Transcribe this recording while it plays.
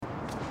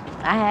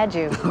I had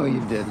you. Oh, you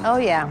didn't. Oh,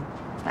 yeah.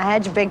 I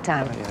had you big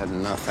time. You had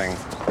nothing.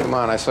 Come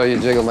on, I saw you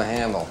jiggle the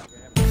handle.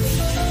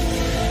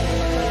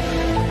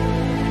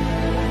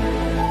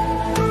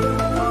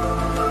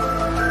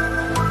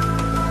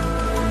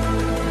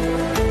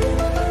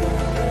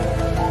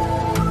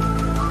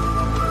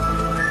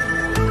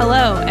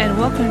 Hello, and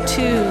welcome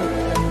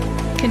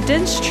to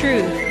Condensed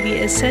Truth, the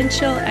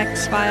Essential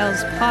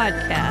X-Files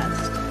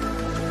podcast.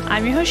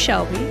 I'm your host,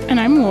 Shelby. And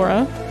I'm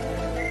Laura.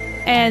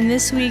 And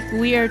this week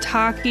we're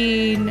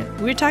talking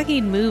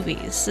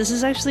movies. This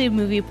is actually a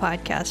movie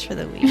podcast for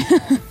the week.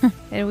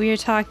 And we are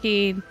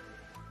talking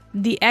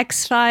The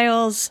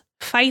X-Files,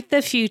 Fight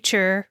the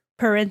Future,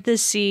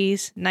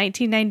 parentheses,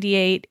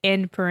 1998,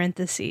 end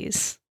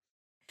parentheses.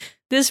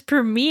 This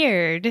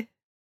premiered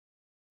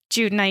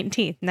June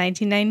 19th,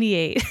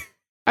 1998.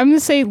 I'm going to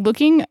say,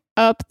 looking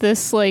up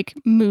this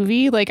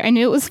movie, I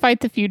knew it was Fight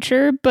the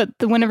Future, but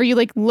whenever you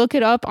look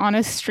it up on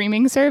a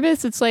streaming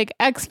service, it's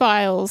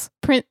X-Files,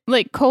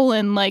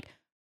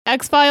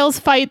 X-Files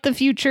Fight the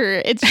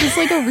Future. It's just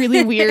a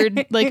really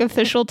weird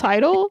official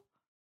title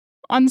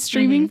on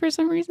streaming for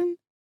some reason.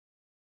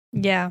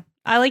 Yeah.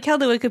 I like how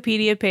the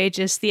Wikipedia page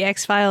is The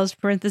X-Files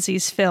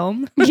parentheses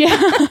film.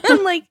 Yeah.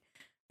 I'm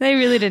they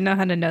really didn't know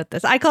how to note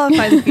this. I call it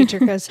Fight the Future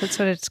because that's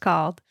what it's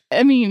called.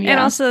 I mean, yeah. And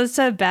also, it's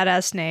a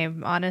badass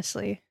name,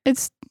 honestly.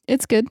 It's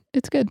good.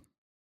 It's good.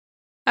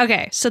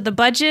 Okay, so the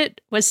budget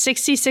was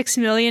 $66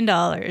 million,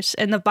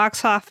 and the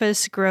box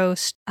office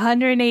grossed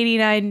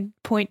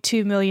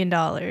 $189.2 million.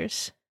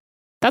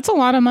 That's a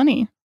lot of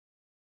money.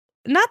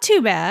 Not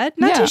too bad.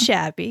 Not too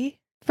shabby.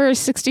 For a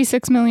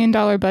 $66 million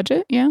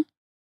budget, yeah?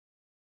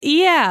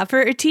 Yeah,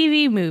 for a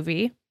TV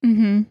movie.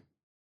 Mm-hmm.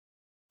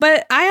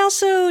 But I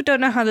also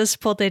don't know how this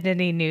pulled in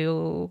any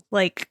new,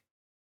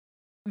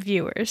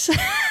 viewers.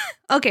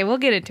 Okay, we'll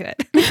get into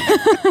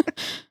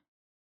it.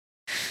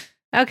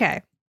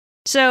 Okay.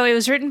 So it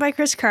was written by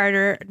Chris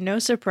Carter, no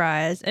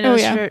surprise. And it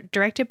was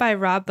directed by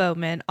Rob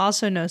Bowman,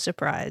 also no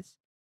surprise.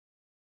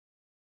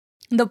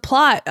 The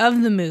plot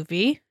of the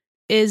movie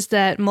is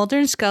that Mulder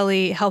and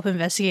Scully help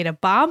investigate a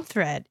bomb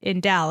threat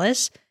in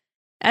Dallas,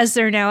 as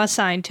they're now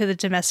assigned to the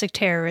domestic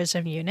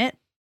terrorism unit.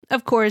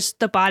 Of course,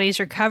 the bodies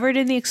recovered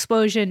in the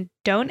explosion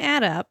don't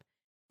add up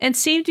and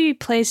seem to be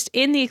placed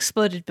in the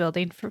exploded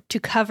building to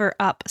cover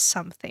up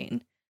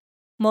something.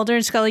 Mulder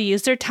and Scully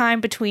use their time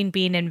between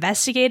being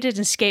investigated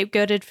and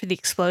scapegoated for the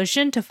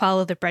explosion to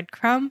follow the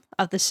breadcrumb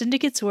of the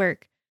syndicate's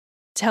work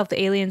to help the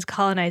aliens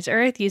colonize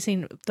Earth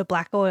using the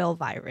black oil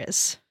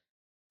virus.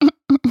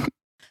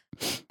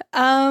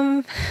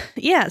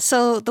 Yeah,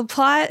 so the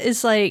plot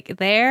is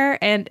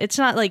there, and it's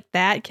not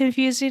that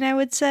confusing, I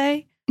would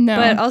say. No.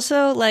 But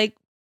also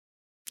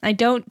I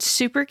don't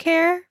super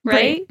care,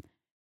 right?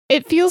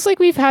 It feels like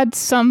we've had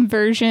some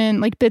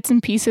version, bits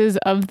and pieces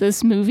of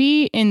this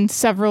movie in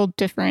several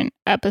different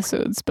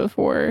episodes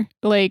before.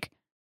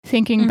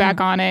 Thinking back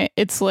on it,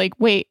 it's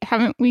wait,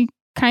 haven't we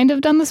kind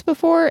of done this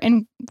before?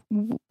 And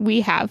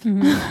we have.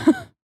 Mm-hmm.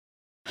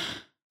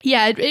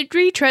 Yeah, it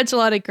retreads a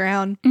lot of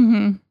ground.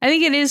 Mm-hmm. I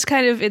think it is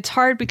it's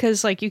hard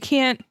because you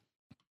can't,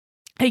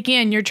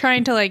 again, you're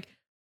trying to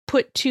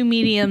put two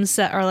mediums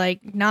that are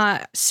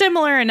not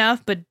similar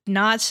enough, but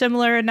not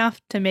similar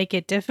enough to make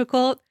it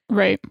difficult.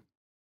 Right.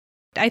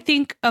 I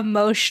think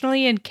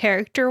emotionally and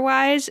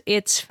character-wise,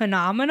 it's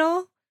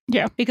phenomenal.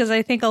 Yeah. Because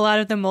I think a lot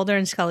of the Mulder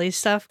and Scully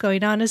stuff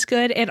going on is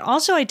good. And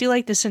also, I do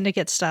like the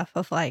Syndicate stuff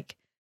of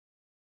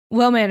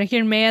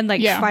well-manicured man,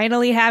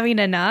 finally having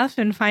enough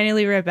and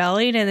finally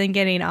rebelling and then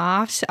getting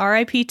off.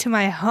 R.I.P. to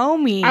my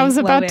homie. I was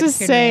about to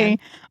say,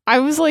 I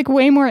was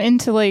way more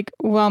into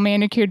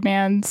well-manicured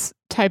man's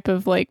type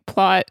of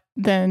plot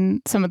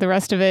than some of the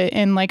rest of it.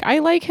 And I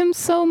like him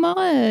so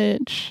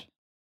much.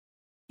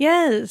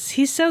 Yes,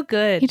 he's so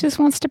good. He just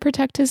wants to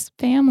protect his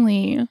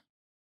family.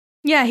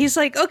 Yeah, he's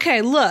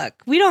okay, look,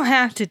 we don't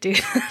have to do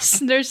this.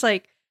 There's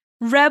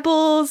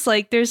rebels,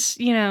 there's,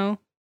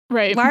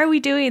 right. Why are we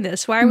doing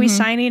this? Why are we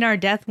signing our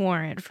death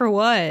warrant? For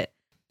what?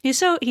 He's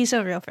so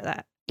real for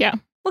that. Yeah.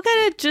 We'll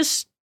kind of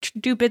just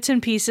do bits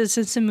and pieces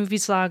since the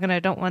movie's long and I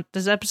don't want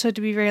this episode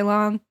to be very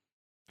long.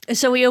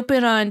 So we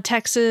open on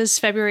Texas,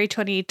 February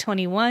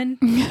 2021.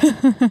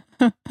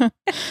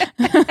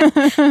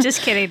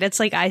 Just kidding.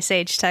 It's Ice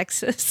Age,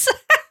 Texas.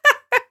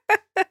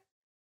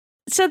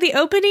 So the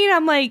opening,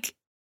 I'm I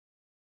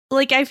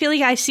feel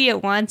I see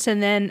it once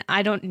and then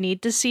I don't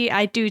need to see.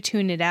 I do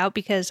tune it out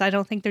because I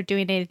don't think they're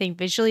doing anything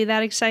visually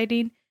that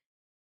exciting.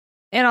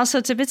 And also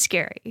it's a bit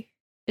scary.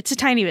 It's a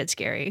tiny bit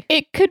scary.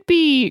 It could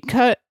be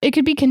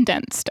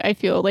condensed, I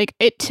feel.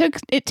 It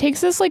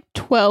takes us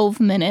 12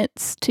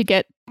 minutes to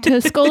get to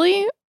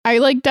Scully.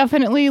 I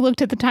definitely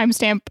looked at the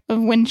timestamp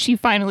of when she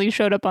finally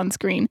showed up on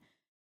screen.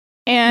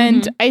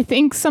 And I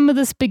think some of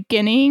this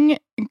beginning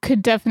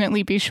could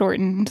definitely be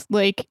shortened.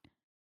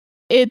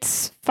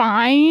 It's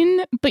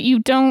fine, but you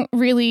don't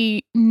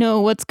really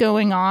know what's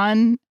going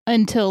on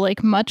until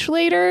much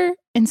later.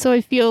 And so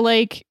I feel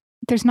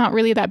there's not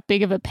really that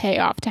big of a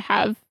payoff to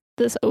have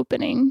this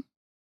opening,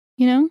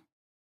 you know?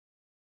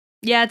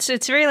 Yeah,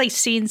 it's very like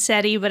scene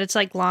setty, but it's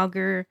like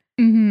longer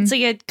Mm-hmm. It's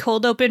like a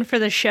cold open for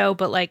the show,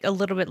 but like a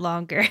little bit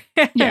longer.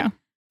 Yeah.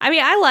 I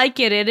mean, I like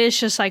it. It is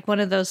just like one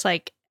of those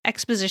like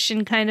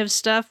exposition kind of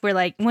stuff where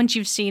like once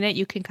you've seen it,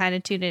 you can kind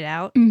of tune it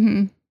out.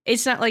 Mm-hmm.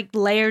 It's not like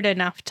layered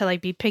enough to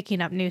like be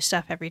picking up new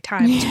stuff every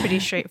time. It's pretty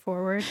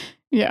straightforward.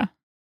 Yeah.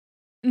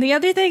 And the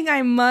other thing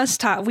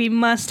we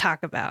must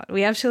talk about,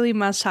 we absolutely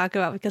must talk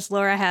about, because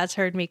Laura has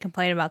heard me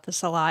complain about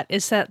this a lot,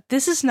 is that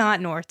this is not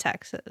North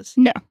Texas.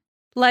 No.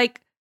 Like,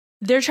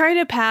 they're trying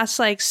to pass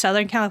like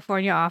Southern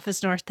California off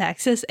as North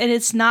Texas, and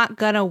it's not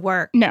gonna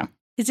work. No.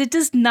 Because it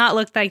does not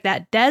look like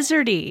that.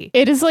 Deserty.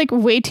 It is like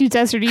way too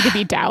deserty to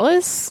be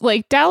Dallas.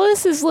 Like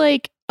Dallas is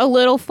like a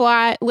little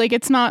flat. Like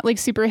it's not like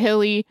super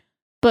hilly,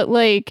 but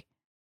like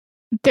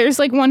there's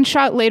like one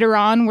shot later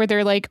on where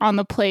they're like on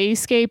the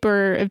playscape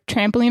or a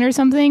trampoline or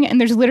something, and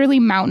there's literally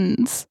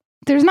mountains.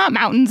 There's not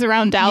mountains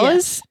around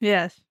Dallas.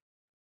 Yes.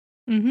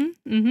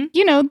 Mm-hmm. Mm-hmm.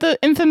 You know, the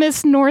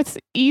infamous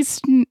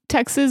Northeast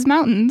Texas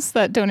mountains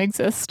that don't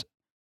exist.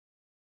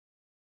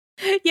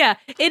 Yeah,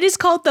 it is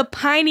called the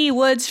Piney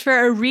Woods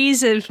for a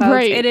reason, folks.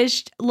 Right. It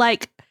is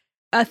like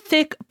a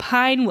thick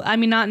pine. I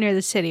mean, not near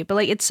the city, but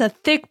like it's a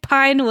thick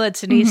pine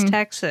woods in East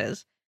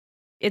Texas.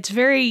 It's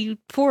very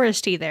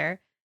foresty there.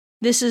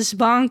 This is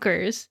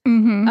bonkers.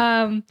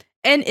 Mm-hmm.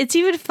 And it's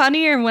even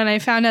funnier when I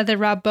found out that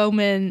Rob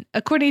Bowman,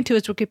 according to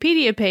his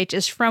Wikipedia page,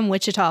 is from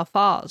Wichita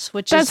Falls,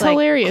 which That's is like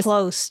hilarious.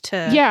 close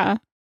to. Yeah,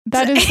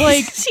 that is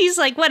like he's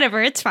like,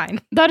 whatever, it's fine.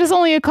 that is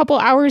only a couple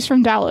hours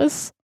from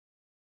Dallas.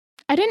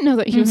 I didn't know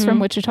that he was from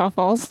Wichita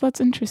Falls.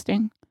 That's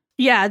interesting.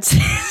 Yeah,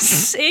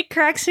 it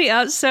cracks me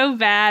up so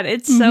bad.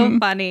 It's so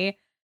funny.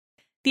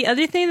 The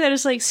other thing that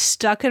is like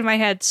stuck in my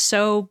head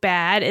so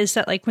bad is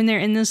that like when they're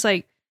in this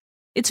like,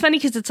 it's funny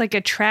because it's like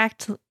a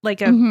tract,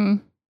 like a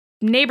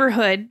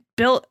neighborhood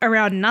built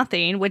around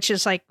nothing, which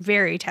is like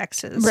very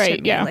Texas. Right,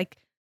 to me. yeah. Like,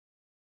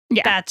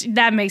 Yeah.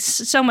 that makes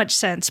so much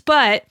sense.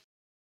 But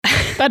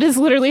That is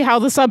literally how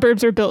the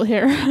suburbs are built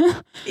here.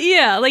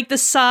 yeah, like the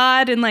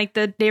sod and like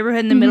the neighborhood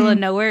in the middle of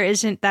nowhere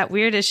isn't that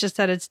weird. It's just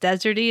that it's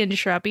deserty and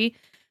shrubby.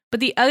 But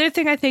the other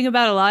thing I think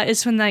about a lot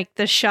is when like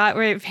the shot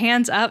where it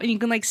pans up and you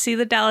can like see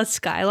the Dallas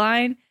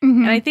skyline.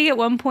 And I think at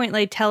one point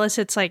like tell us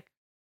it's like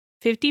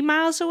 50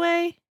 miles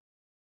away.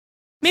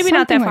 Maybe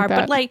not that Something far, like that.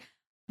 but like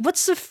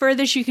what's the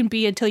furthest you can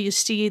be until you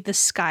see the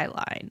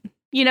skyline?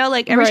 You know,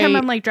 like every time Right.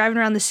 I'm like driving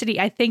around the city,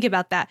 I think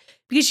about that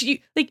because you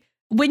like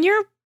when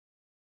you're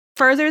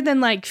further than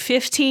like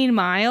 15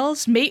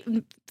 miles,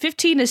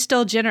 15 is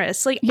still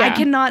generous. Like I Yeah.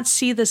 cannot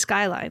see the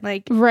skyline.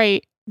 Like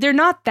Right. they're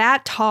not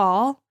that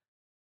tall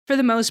for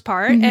the most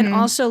part. And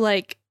also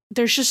like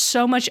there's just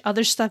so much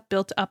other stuff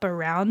built up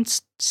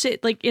around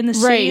like in the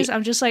cities.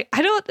 I'm just like,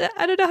 I don't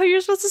know how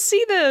you're supposed to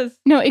see this.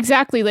 No,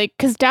 exactly. Like,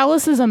 because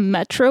Dallas is a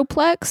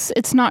metroplex.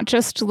 It's not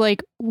just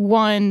like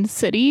one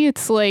city.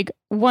 It's like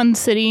one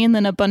city and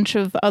then a bunch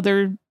of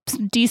other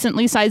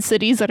decently sized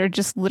cities that are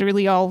just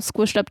literally all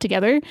squished up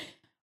together.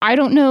 I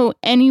don't know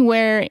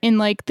anywhere in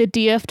like the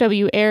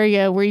DFW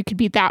area where you could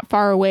be that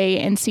far away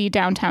and see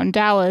downtown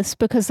Dallas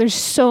because there's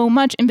so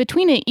much in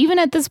between it. Even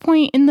at this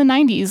point in the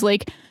 90s,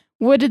 like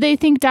what did they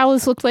think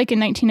Dallas looked like in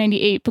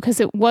 1998? Because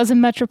it was a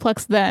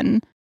metroplex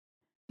then.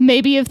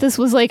 Maybe if this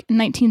was like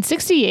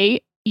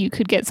 1968, you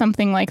could get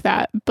something like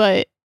that,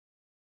 but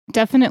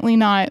definitely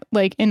not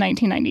like in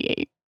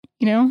 1998,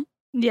 you know?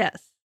 Yes.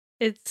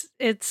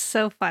 It's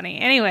so funny.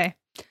 Anyway,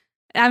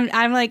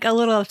 I'm like a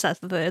little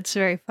obsessed with it. It's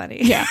very funny.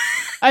 Yeah.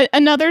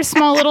 Another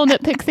small little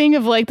nitpick thing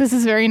of like, this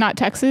is very not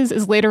Texas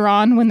is later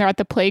on when they're at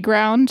the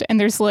playground and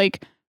there's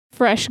like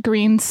fresh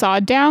green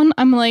sod down.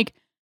 I'm like,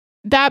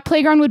 that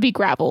playground would be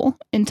gravel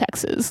in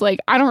Texas. Like,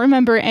 I don't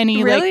remember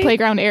any Really? like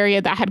playground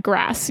area that had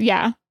grass.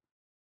 Yeah.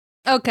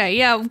 Okay,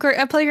 yeah,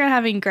 a playground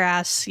having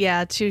grass,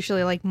 yeah, it's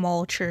usually like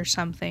mulch or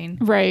something.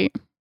 Right.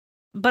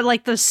 But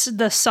like the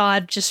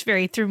sod just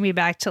very threw me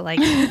back to like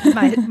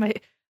my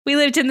we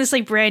lived in this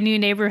like brand new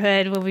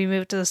neighborhood when we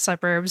moved to the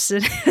suburbs,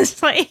 and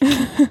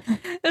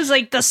it was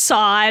like the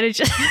sod. It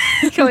just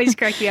it always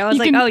cracked me up. I was You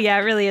like, can oh yeah,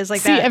 it really is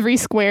like See that. every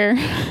square.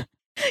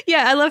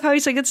 Yeah, I love how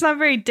he's like, it's not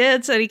very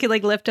dense, and he could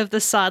like lift up the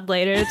sod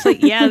later. It's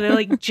like, yeah, they're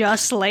like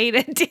just laid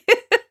it.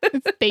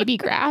 It's baby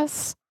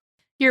grass.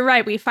 You're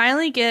right. We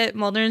finally get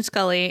Mulder and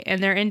Scully,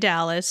 and they're in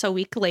Dallas a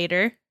week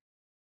later.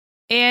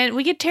 And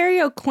we get Terry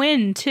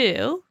O'Quinn,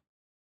 too,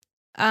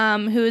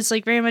 who is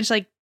like very much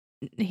like,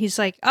 he's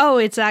like, oh,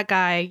 it's that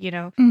guy, you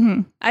know.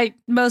 Mm-hmm. I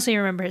mostly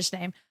remember his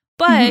name.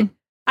 But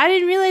I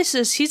didn't realize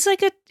this. He's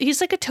like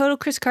a total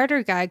Chris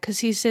Carter guy because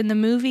he's in the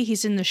movie,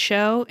 he's in the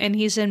show, and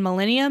he's in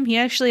Millennium. He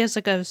actually has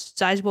like a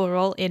sizable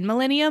role in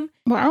Millennium.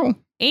 Wow.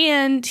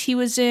 And he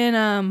was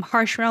in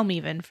Harsh Realm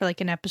even for like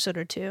an episode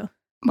or two.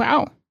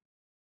 Wow.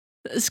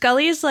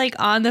 Scully is like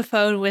on the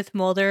phone with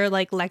Mulder,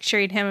 like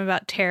lecturing him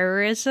about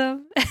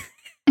terrorism.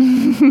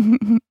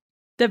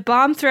 The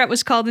bomb threat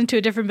was called into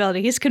a different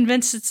building. He's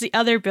convinced it's the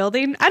other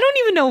building. I don't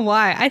even know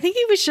why. I think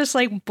he was just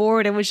like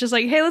bored and was just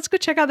like, hey, let's go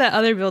check out that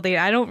other building.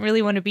 I don't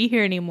really want to be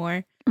here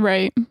anymore.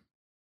 Right.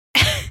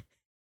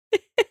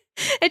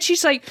 And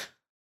she's like,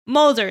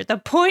 Mulder, the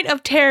point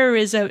of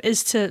terrorism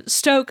is to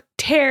stoke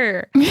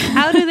terror.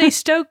 How do they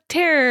stoke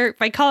terror?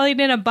 By calling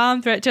in a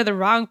bomb threat to the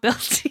wrong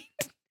building.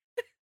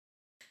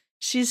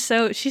 She's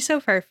so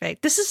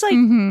perfect. This is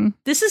like,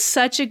 this is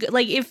such a good,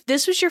 like, if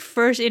this was your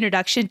first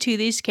introduction to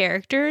these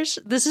characters,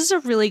 this is a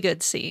really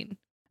good scene.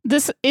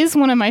 This is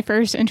one of my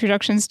first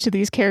introductions to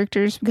these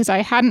characters because I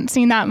hadn't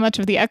seen that much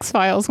of the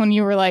X-Files when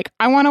you were like,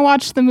 I want to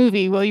watch the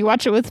movie. Will you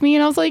watch it with me?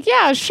 And I was like,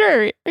 yeah,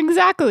 sure.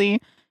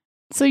 Exactly.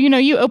 So, you know,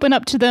 you open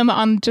up to them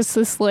on just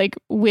this like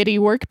witty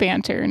work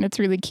banter and it's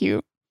really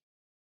cute.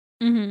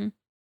 Mm-hmm.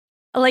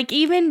 Like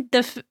even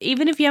if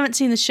you haven't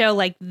seen the show,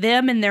 like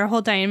them and their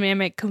whole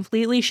dynamic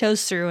completely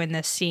shows through in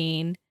this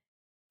scene.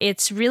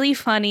 It's really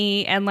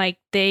funny. And like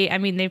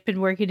they've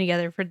been working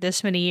together for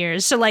this many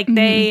years. So like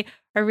they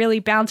are really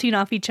bouncing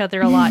off each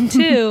other a lot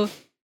too.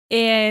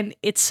 And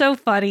it's so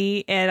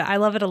funny and I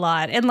love it a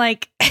lot. And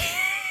like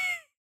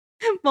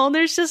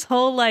Mulder's just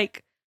whole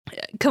like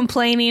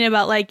complaining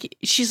about like,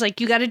 she's like,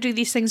 you got to do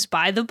these things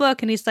by the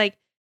book. And he's like,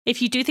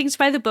 if you do things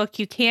by the book,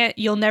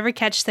 you'll never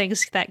catch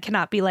things that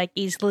cannot be like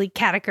easily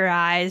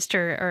categorized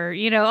or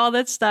you know, all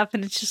that stuff.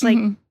 And it's just like,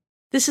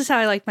 this is how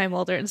I like my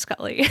Mulder and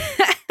Scully.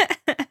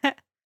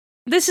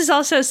 This is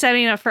also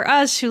setting up for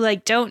us who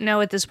like don't know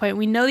at this point.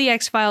 We know the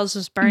X-Files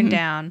was burned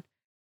down.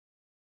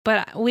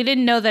 But we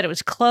didn't know that it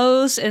was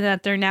closed and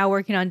that they're now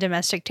working on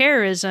domestic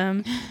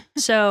terrorism.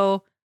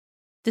 So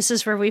this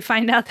is where we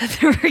find out that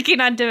they're working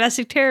on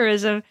domestic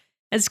terrorism.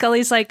 And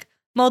Scully's like,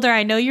 Mulder,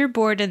 I know you're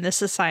bored in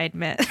this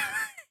assignment.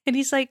 And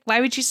he's like, why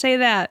would you say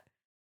that?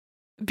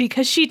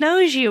 Because she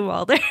knows you,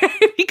 Mulder.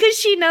 Because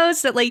she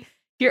knows that like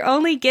you're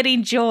only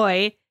getting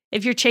joy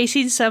if you're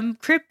chasing some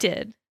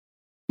cryptid.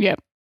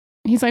 Yep.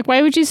 He's like,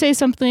 why would you say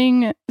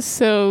something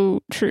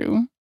so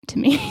true to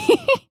me?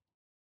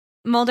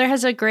 Mulder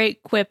has a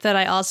great quip that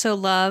I also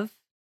love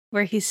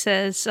where he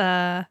says,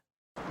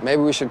 maybe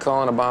we should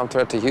call in a bomb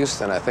threat to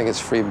Houston. I think it's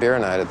free beer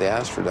night at the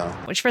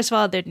Astrodome. Which, first of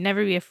all, there'd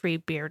never be a free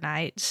beer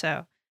night.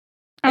 So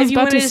if you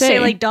wanted to say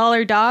like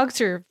 $1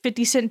 dogs or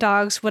 50-cent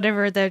dogs,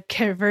 whatever the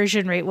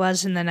conversion rate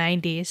was in the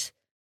 90s,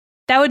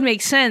 that would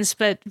make sense.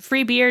 But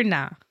free beer,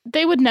 no.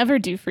 They would never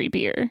do free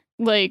beer.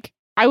 Like,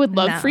 I would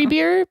love free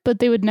beer, but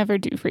they would never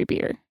do free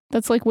beer.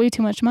 That's like way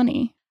too much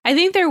money. I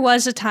think there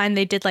was a time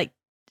they did like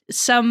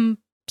some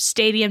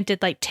stadium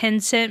did like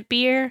 10-cent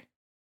beer.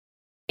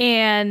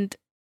 And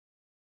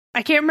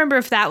I can't remember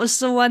if that was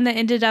the one that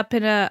ended up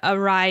in a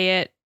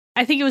riot.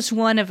 I think it was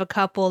one of a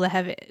couple that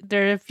have,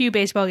 there are a few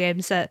baseball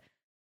games that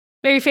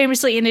very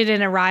famously ended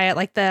in a riot,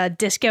 like the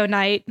disco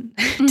night,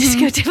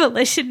 disco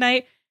demolition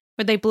night,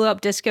 where they blew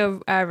up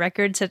disco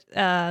records at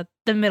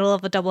the middle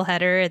of a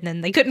doubleheader, and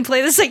then they couldn't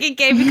play the second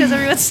game because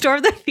everyone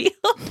stormed the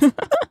field.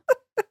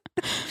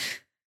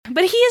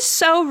 But he is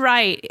so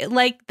right.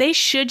 Like, they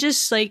should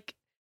just, like,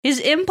 his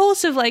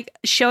impulse of, like,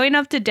 showing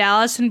up to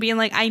Dallas and being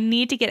like, I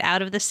need to get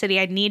out of the city,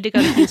 I need to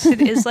go to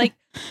Houston, is, like,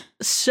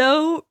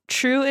 so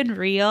true and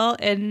real.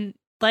 And,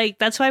 like,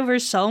 that's why we're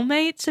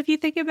soulmates, if you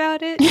think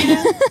about it, you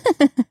know?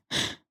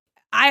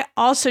 I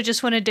also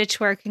just want to ditch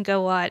work and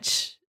go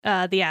watch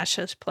the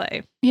Astros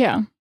play.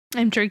 Yeah.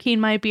 I'm drinking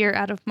my beer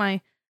out of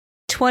my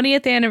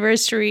 20th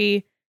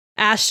anniversary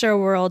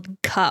Astroworld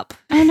cup.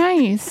 Oh,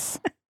 nice.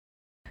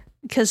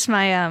 Because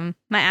my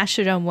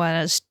Astrodome one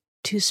is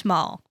too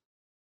small.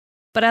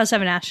 But I also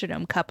have an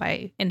Astrodome cup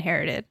I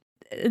inherited.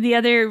 The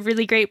other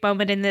really great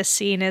moment in this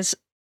scene is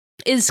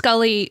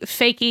Scully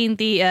faking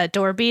the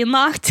door being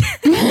locked.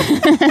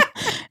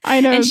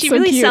 I know. And she so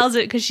really cute. sells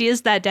it because she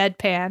is that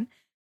deadpan.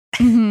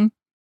 Mm-hmm.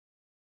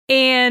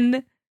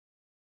 And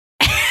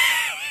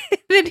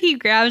then he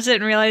grabs it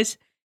and realizes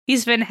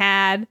he's been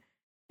had.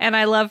 And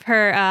I love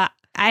her.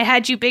 I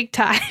had you big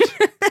time.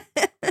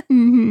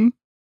 Mm-hmm.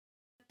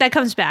 That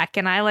comes back,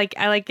 and I like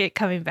it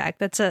coming back.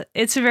 It's a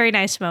very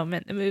nice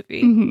moment in the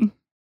movie. Mm-hmm.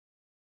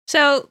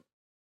 So,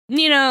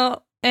 you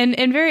know, and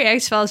in very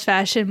X-Files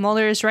fashion,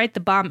 Mulder is right. The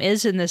bomb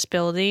is in this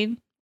building.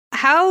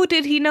 How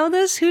did he know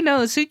this? Who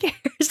knows? Who cares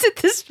at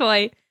this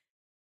point?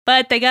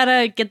 But they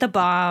gotta get the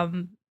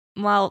bomb.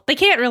 Well, they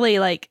can't really,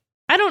 like,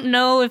 I don't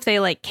know if they,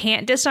 like,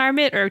 can't disarm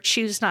it or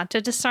choose not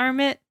to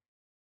disarm it.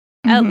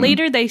 Mm-hmm.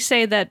 Later, they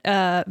say that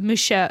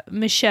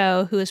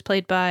Michaud, who is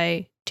played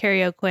by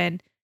Terry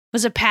O'Quinn,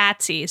 was a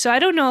patsy. So I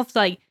don't know if,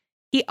 like,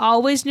 he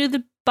always knew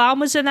the bomb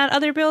was in that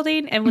other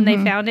building, and when they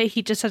found it,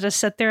 he just had to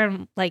sit there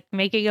and, like,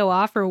 make it go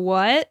off or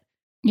what.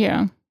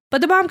 Yeah.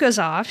 But the bomb goes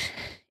off,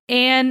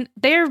 and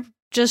they're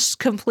just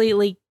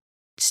completely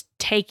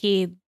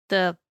taking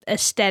the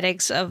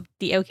aesthetics of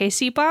the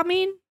OKC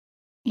bombing.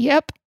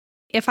 Yep.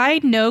 If I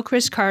know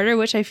Chris Carter,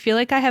 which I feel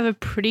like I have a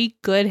pretty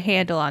good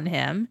handle on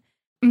him,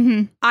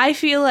 I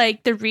feel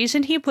like the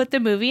reason he put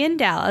the movie in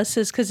Dallas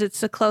is because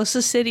it's the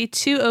closest city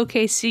to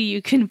OKC you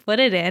can put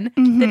it in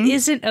that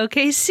isn't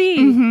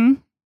OKC.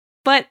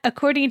 But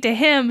according to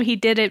him, he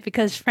did it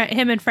because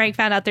him and Frank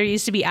found out there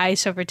used to be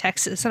ice over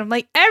Texas. And I'm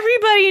like,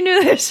 everybody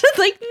knew this.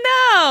 Like,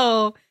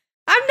 no,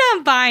 I'm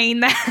not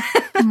buying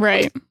that.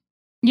 Right.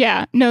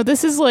 Yeah. No,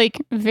 this is like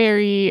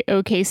very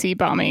OKC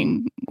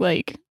bombing.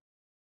 Like,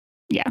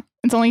 Yeah.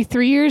 It's only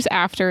 3 years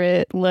after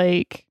it.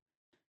 Like,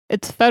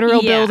 it's a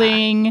federal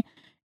building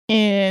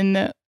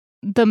in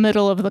the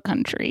middle of the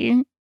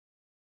country.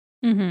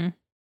 Mm-hmm.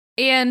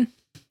 And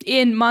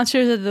in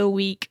Monsters of the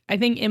Week, I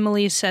think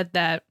Emily said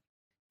that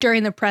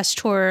during the press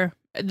tour,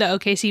 the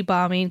OKC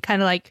bombing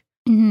kind of like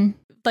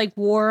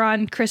wore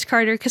on Chris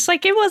Carter. Because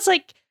like it was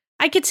like,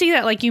 I could see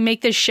that like you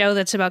make this show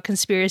that's about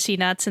conspiracy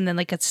nuts and then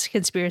like a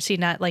conspiracy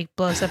nut like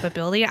blows up a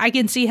building. I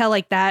can see how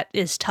like that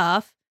is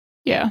tough.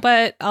 Yeah.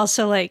 But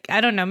also like,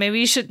 I don't know, maybe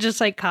you should just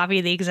like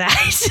copy the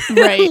exact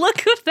right. look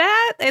of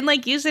that and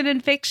like use it in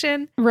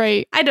fiction.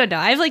 Right. I don't know.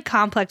 I have like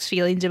complex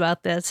feelings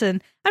about this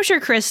and I'm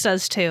sure Chris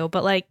does too,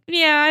 but like,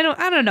 yeah,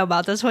 I don't know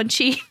about this one,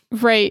 Chi.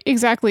 Right,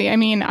 exactly. I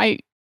mean,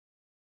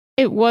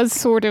 it was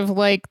sort of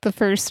like the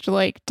first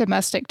like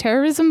domestic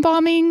terrorism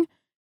bombing,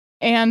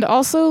 and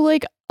also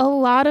like a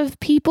lot of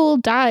people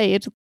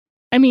died.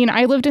 I mean,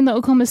 I lived in the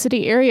Oklahoma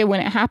City area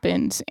when it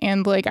happened,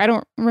 and like I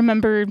don't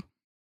remember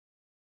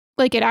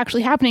like it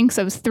actually happening because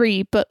I was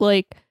 3, but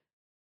like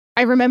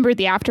I remember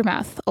the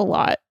aftermath a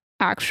lot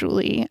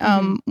actually.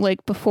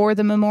 Like before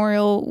the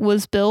memorial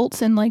was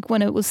built and like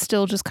when it was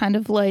still just kind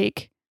of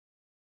like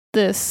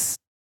this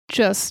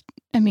just,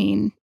 I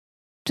mean,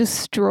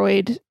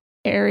 destroyed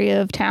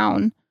area of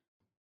town.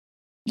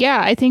 Yeah,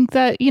 I think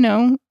that, you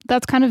know,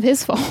 that's kind of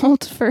his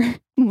fault for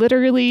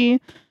literally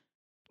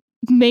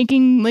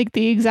making like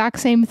the exact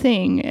same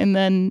thing. And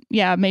then,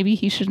 yeah, maybe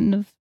he shouldn't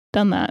have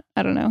done that.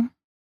 I don't know.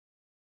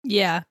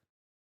 Yeah.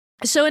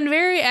 So in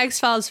very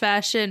X-Files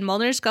fashion,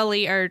 Mulder and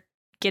Scully are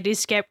getting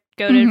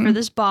scapegoated for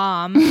this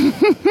bomb.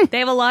 They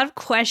have a lot of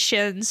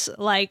questions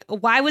like,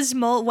 why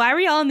were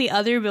y'all in the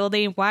other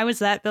building? Why was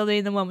that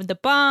building the one with the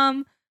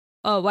bomb?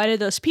 Oh, why did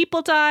those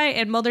people die?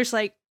 And Mulder's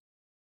like,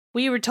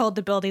 we were told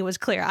the building was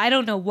clear. I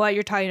don't know what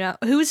you're talking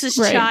about. Who is this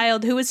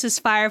child? Who is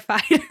this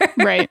firefighter?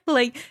 Right.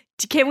 Like,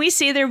 can we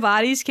see their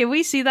bodies? Can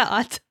we see the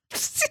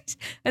autopsies?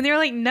 And they were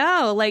like,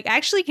 no, like,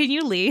 actually, can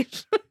you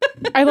leave?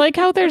 I like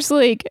how there's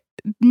like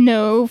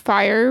no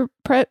fire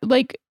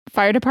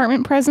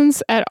department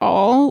presence at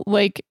all,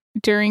 like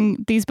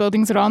during these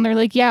buildings at all. And they're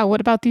like, yeah,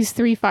 what about these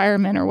 3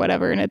 firemen or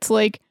whatever? And it's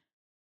like,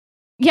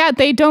 yeah,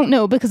 they don't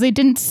know because they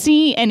didn't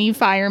see any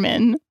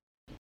firemen.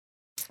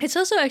 It's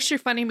also extra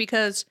funny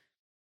because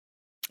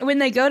when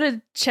they go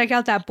to check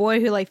out that boy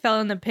who like fell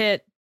in the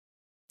pit,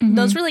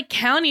 those were like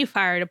county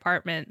fire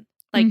department.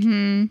 Like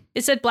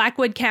it said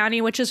Blackwood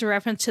County, which is a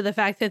reference to the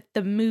fact that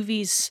the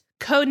movie's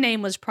code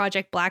name was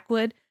Project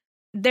Blackwood.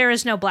 There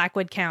is no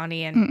Blackwood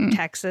County in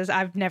Texas.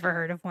 I've never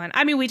heard of one.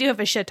 I mean, we do have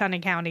a shit ton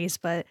of counties,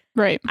 but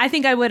I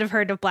think I would have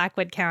heard of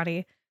Blackwood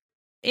County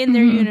in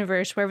their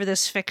universe, wherever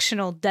this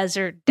fictional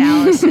desert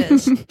Dallas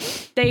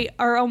is. They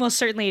are almost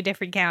certainly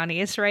different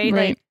counties, right?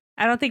 Like,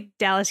 I don't think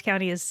Dallas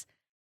County is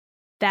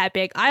that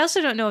big. I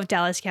also don't know if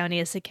Dallas County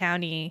is the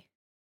county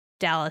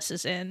Dallas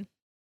is in.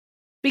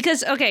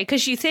 Because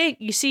you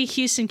see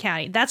Houston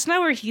County. That's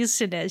not where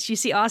Houston is. You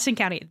see Austin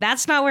County.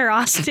 That's not where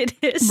Austin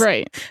is.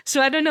 Right.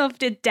 So I don't know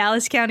if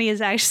Dallas County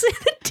is actually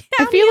the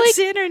town I feel it's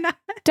like in or not.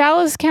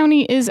 Dallas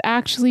County is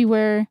actually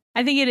where...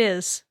 I think it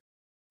is.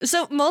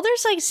 So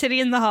Mulder's like sitting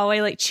in the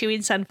hallway, like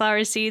chewing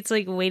sunflower seeds,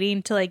 like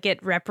waiting to like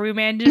get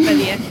reprimanded by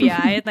the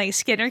FBI. And like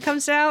Skinner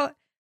comes out.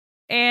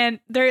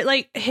 And they're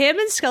like, him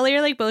and Scully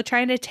are like both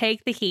trying to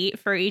take the heat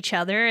for each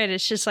other. And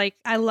it's just like,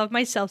 I love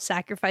my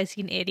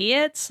self-sacrificing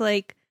idiots.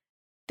 Like,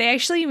 they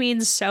actually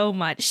mean so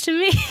much to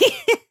me.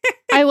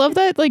 I love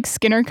that like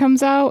Skinner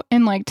comes out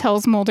and like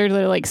tells Mulder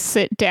to like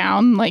sit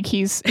down like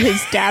he's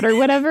his dad or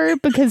whatever,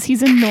 because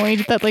he's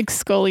annoyed that like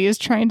Scully is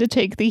trying to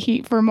take the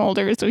heat for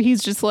Mulder. So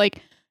he's just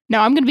like, no,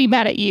 I'm going to be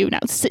mad at you. Now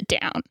sit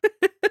down.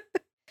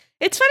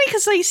 It's funny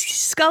because like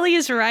Scully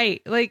is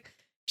right. Like,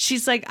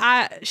 she's like,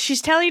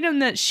 she's telling him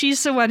that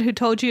she's the one who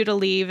told you to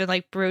leave and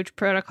like broach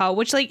protocol,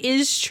 which like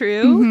is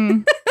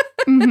true.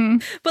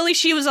 But like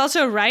she was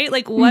also right.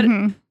 Like what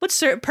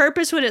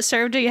purpose would it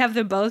serve to have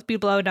them both be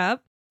blown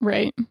up?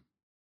 Right.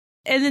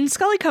 And then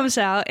Scully comes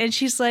out and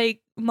she's like,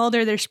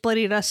 Mulder, they're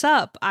splitting us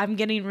up. I'm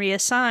getting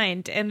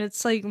reassigned. And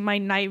it's like my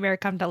nightmare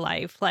come to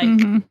life. Like,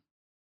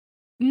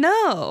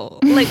 no.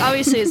 Like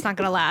obviously it's not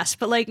gonna last,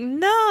 but like,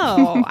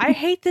 no, I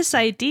hate this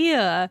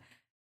idea.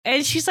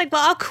 And she's like,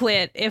 well, I'll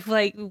quit if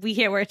like we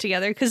can't work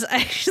together because I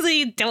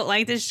actually don't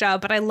like this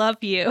job, but I love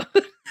you.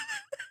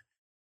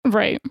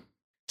 Right.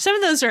 Some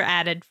of those are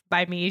added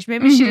by me.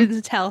 Maybe she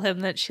didn't tell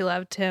him that she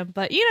loved him,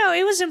 but you know,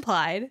 it was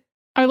implied.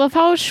 I love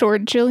how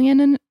short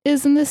Jillian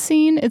is in this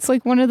scene. It's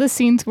like one of the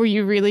scenes where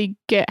you really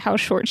get how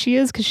short she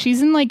is because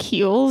she's in like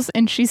heels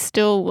and she's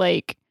still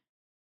like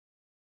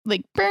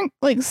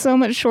so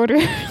much shorter.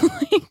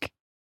 Like,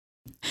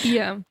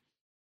 yeah.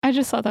 I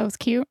just thought that was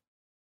cute.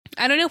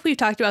 I don't know if we've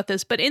talked about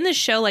this, but in the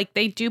show, like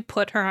they do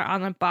put her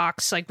on a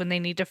box, like when they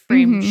need to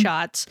frame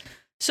shots.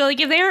 So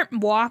like if they aren't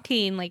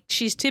walking, like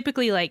she's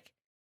typically like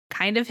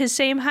kind of his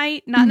same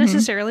height, not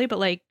necessarily, but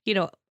like, you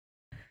know,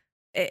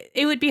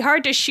 it would be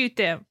hard to shoot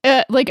them.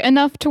 Like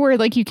enough to where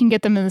like you can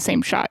get them in the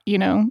same shot, you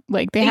know,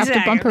 like they have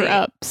to bump her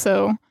up.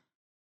 So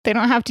they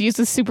don't have to use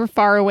a super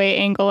far away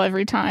angle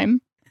every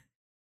time.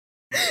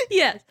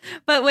 Yes,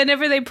 but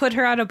whenever they put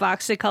her on a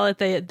box, they call it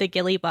the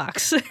Gilly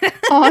box.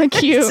 Oh,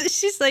 cute. So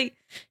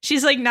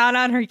she's like not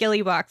on her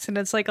Gilly box, and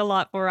it's like a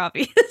lot more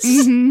obvious.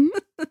 Mm-hmm.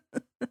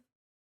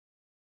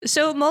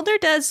 So Mulder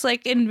does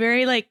like in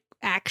very like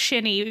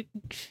action-y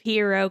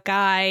hero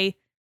guy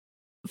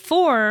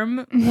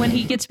form. When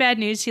he gets bad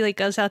news, he like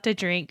goes out to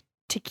drink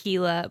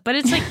tequila, but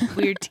it's like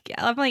weird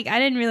tequila. I'm like, I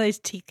didn't realize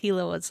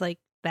tequila was like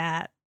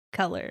that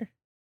color.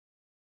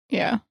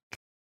 Yeah.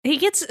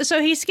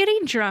 He's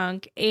getting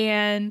drunk,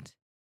 and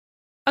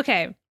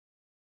okay,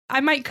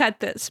 I might cut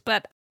this,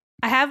 but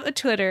I have a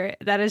Twitter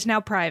that is now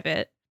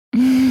private,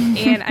 and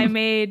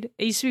it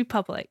used to be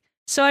public.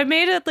 So I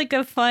made it like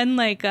a fun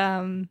like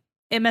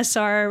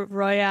MSR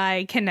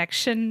Roy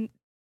connection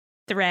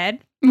thread,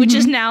 which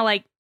is now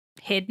like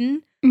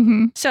hidden.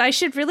 Mm-hmm. So I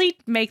should really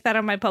make that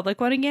on my public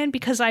one again,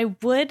 because I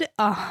would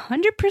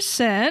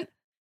 100%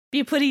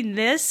 be putting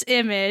this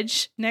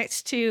image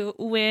next to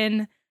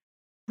when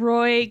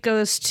Roy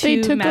goes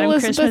to Madame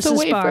Elizabeth Christmas's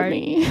away bar. From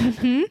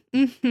me.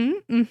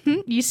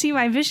 You see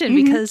my vision,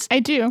 because I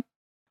do.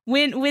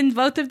 When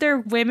both of their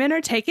women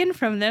are taken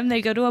from them, they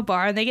go to a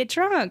bar and they get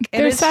drunk. And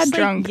They're it's sad just like,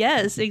 drunk.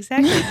 yes,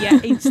 exactly. Yeah,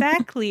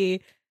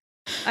 exactly.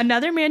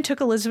 Another man took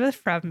Elizabeth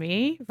from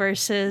me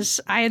versus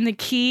I am the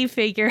key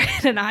figure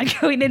in an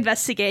ongoing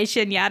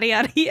investigation, yada,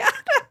 yada, yada.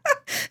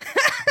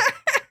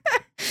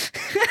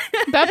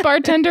 That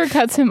bartender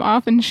cuts him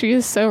off, and she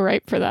is so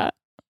right for that.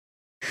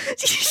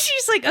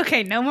 She's like,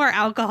 okay, no more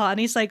alcohol. And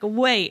he's like,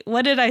 wait,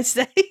 what did I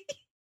say?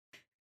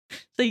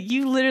 So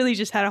you literally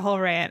just had a whole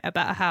rant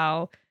about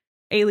how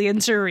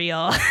aliens are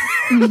real.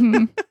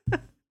 Mm-hmm.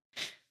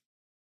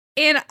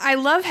 And I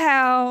love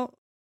how,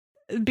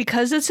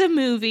 because it's a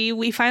movie,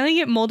 we finally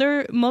get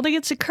Mulder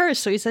gets a curse.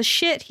 So he says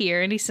shit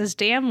here and he says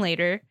damn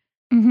later.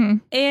 Mm-hmm.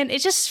 And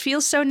it just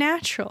feels so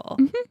natural.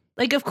 Mm-hmm.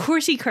 Like, of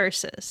course he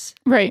curses.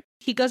 Right.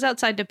 He goes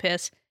outside to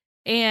piss.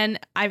 And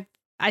I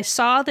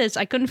saw this.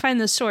 I couldn't find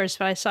the source,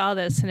 but I saw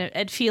this, and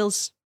it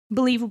feels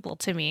believable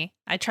to me.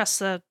 I trust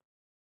the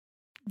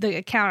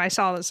account I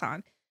saw this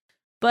on.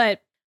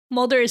 But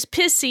Mulder is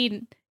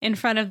pissing in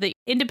front of the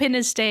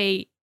Independence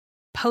Day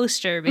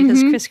poster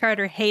because Chris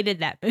Carter hated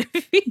that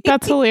movie.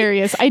 That's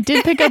hilarious. I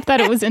did pick up that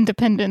it was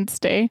Independence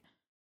Day.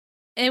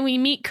 And we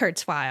meet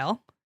Kurzweil,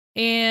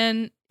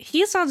 and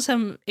he's on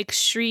some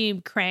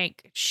extreme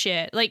crank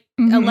shit, like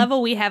a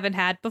level we haven't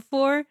had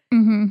before,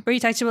 where he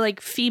talks about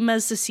like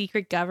FEMA's the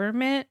secret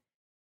government,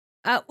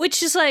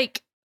 which is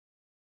like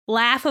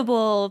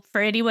laughable for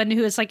anyone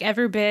who has like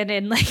ever been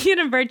in like an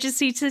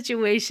emergency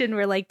situation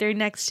where like they're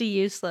next to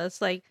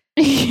useless. Like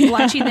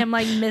watching them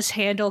like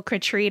mishandle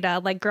Katrina,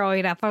 like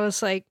growing up, I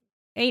was like,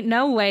 ain't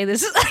no way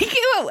this is like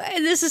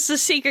this is the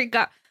secret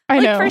I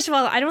know. First of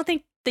all, I don't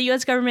think the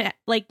U.S. government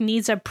like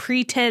needs a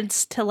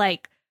pretense to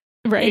like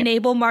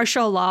enable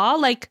martial law.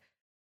 Like,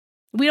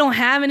 we don't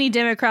have any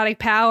democratic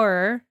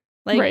power.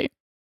 Like,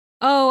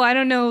 oh, I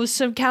don't know,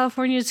 some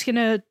California's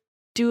gonna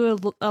do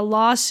a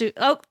lawsuit.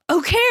 Oh,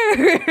 who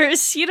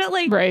cares? You know,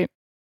 like,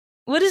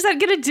 what is that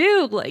gonna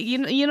do? Like,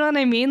 you know what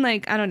I mean?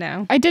 Like, I don't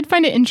know. I did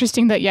find it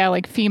interesting that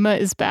like FEMA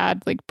is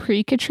bad like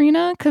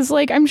pre-Katrina, because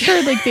like I'm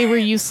sure like they were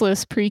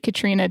useless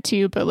pre-Katrina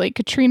too, but like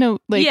Katrina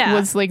like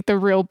was like the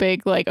real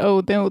big like,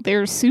 oh no,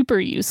 they're super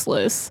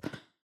useless.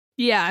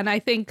 Yeah, and I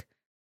think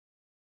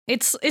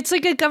it's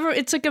like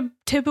a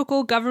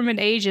typical government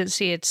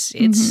agency. It's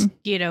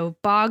you know,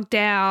 bogged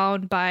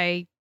down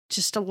by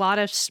just a lot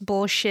of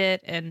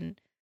bullshit, and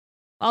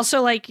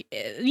also like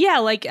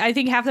like I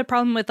think half the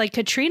problem with like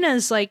Katrina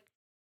is like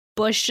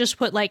Bush just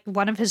put like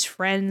one of his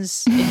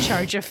friends in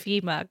charge of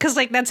FEMA, because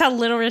like that's how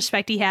little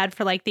respect he had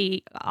for like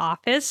the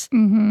office.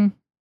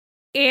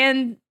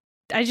 And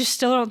I just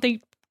still don't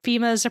think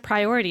FEMA is a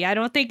priority. I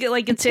don't think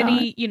it's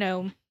any, you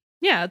know,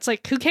 it's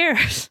like, who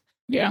cares?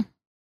 Yeah.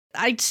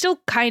 I still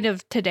kind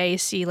of today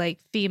see like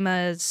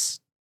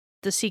FEMA's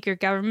the secret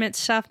government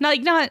stuff. Not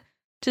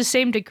to the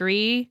same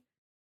degree,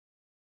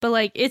 but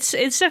like it's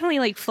definitely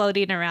like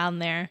floating around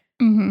there.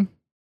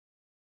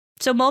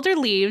 So Mulder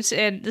leaves,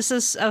 and this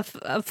is a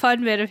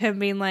fun bit of him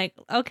being like,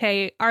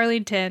 okay,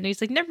 Arlington. He's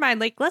like, never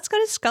mind, like, let's go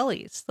to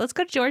Scully's. Let's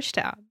go to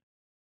Georgetown.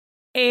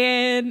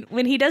 And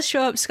when he does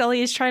show up,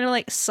 Scully is trying to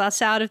like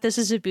suss out if this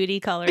is a booty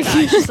call or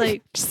not. She's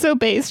like, so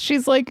base.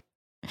 She's like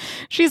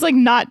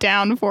not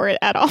down for it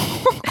at all.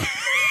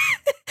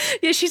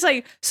 Yeah, she's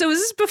like, so was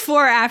this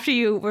before or after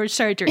you were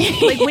started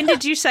drinking? Like, when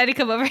did you decide to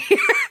come over here?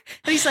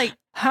 And he's like,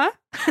 huh?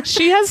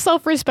 She has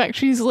self-respect.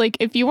 She's like,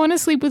 if you want to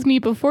sleep with me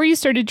before you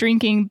started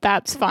drinking,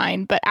 that's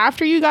fine. But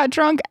after you got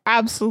drunk,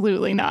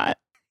 absolutely not.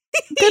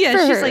 Good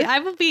for she's her. like, I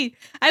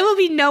will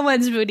be no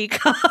one's booty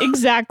call.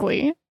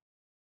 Exactly.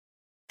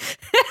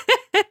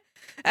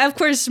 Of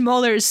course,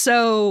 Mulder is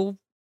so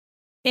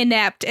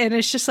inept, and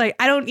it's just like,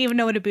 I don't even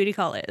know what a booty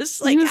call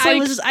is. Like,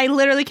 I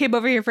literally came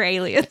over here for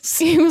aliens.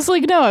 He was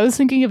like, no, I was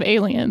thinking of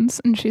aliens.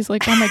 And she's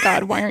like, oh my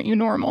God, why aren't you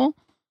normal?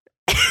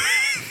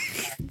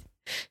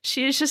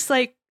 She is just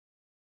like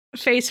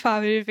face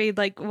palming,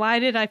 like, why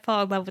did I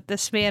fall in love with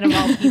this man of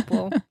all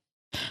people?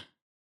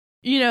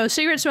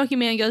 Cigarette Smoking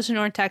Man goes to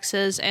North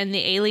Texas and the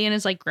alien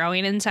is like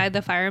growing inside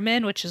the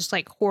fireman, which is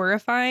like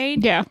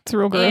horrifying. Yeah, it's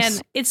real gross.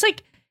 And it's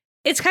like,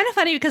 it's kind of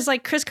funny because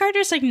like Chris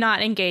Carter's like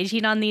not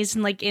engaging on these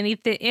in like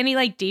any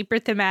like deeper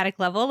thematic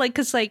level. Like,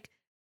 cause like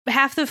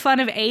half the fun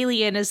of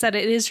Alien is that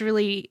it is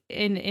really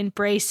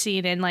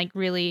embracing and like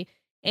really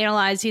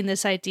analyzing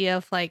this idea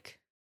of like,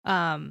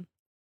 the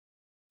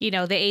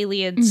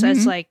aliens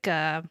as like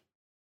a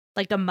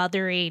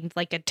mothering,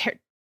 like a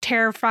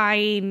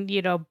terrifying,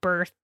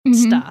 birth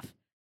stuff,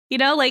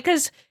 like,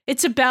 cause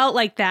it's about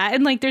like that.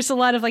 And like, there's a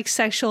lot of like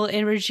sexual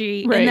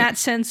imagery in that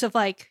sense of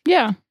like,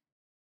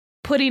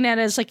 putting it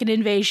as like an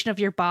invasion of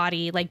your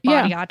body, like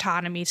body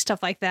autonomy,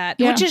 stuff like that,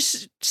 which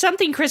is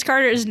something Chris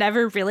Carter has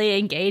never really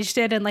engaged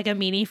in like a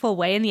meaningful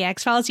way in the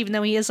X-Files, even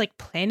though he has like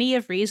plenty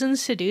of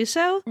reasons to do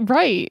so.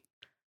 Right.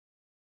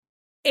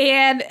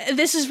 And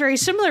this is very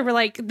similar where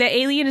like the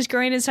alien is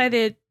growing inside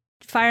the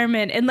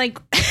fireman and like,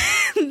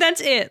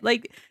 that's it.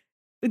 Like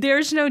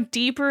there's no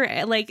deeper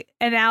like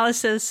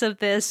analysis of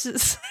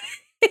this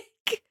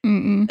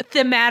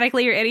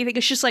thematically or anything.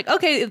 It's just like,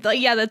 okay,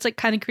 yeah, that's like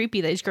kind of creepy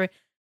that he's growing.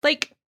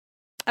 Like,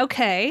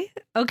 okay.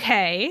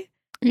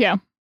 Yeah.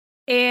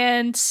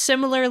 And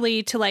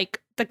similarly to like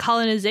the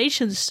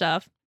colonization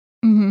stuff,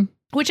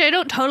 which I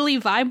don't totally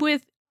vibe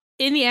with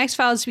in the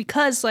X-Files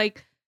because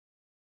like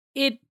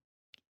it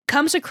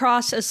comes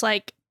across as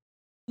like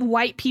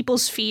white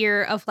people's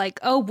fear of like,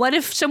 oh, what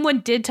if someone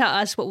did to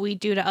us what we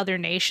do to other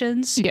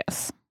nations?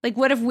 Yes. Like,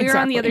 what if we're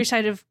on the other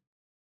side of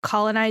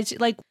colonizing?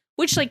 Like,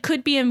 which like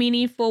could be a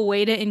meaningful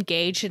way to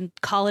engage in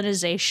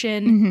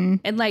colonization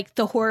and like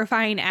the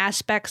horrifying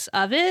aspects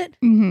of it.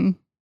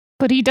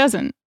 But he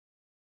doesn't.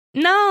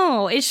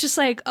 No, it's just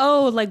like,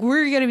 oh, like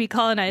we're going to be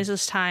colonized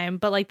this time.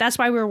 But like, that's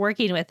why we're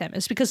working with him.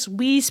 It's because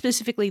we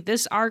specifically,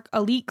 our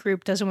elite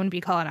group doesn't want to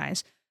be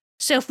colonized.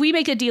 So if we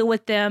make a deal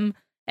with them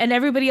and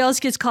everybody else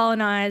gets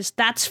colonized,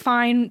 that's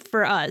fine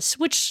for us,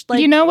 which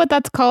like... You know what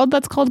that's called?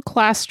 That's called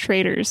class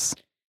traitors.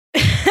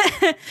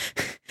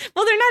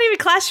 Well, they're not even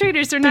class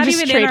traitors. They're not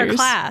even traitors in our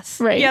class.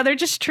 Right. Yeah, they're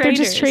just traitors.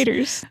 They're just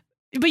traitors.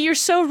 But you're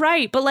so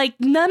right. But like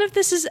none of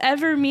this is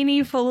ever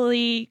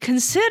meaningfully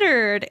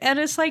considered. And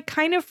it's like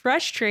kind of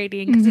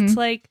frustrating because it's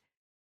like,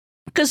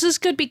 because this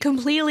could be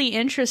completely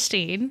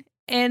interesting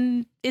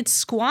and it's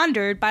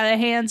squandered by the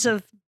hands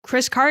of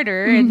Chris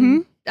Carter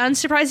in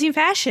unsurprising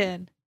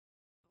fashion.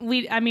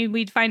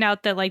 We'd find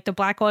out that like the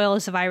black oil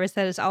is a virus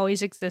that has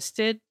always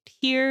existed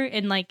here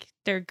and like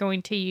they're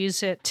going to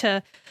use it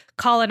to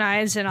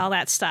colonize and all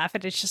that stuff.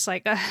 And it's just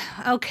like,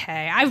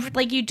 okay,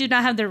 you do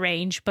not have the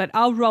range, but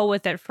I'll roll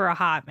with it for a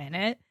hot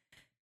minute.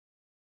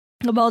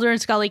 Mulder and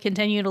Scully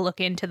continue to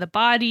look into the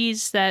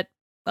bodies that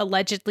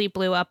allegedly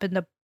blew up in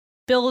the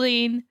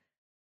building.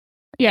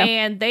 Yeah.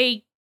 And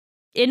they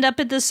end up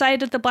at the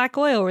site of the black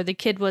oil where the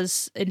kid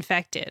was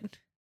infected.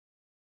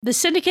 The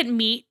syndicate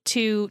meet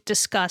to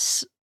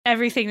discuss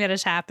everything that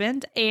has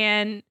happened.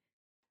 And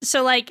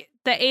so like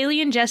the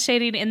alien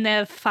gestating in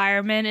the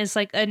fireman is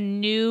like a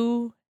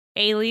new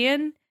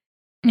alien.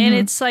 And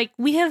it's like,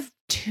 we have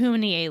too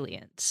many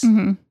aliens.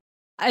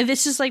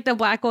 This is like the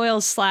black oil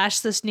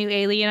 / this new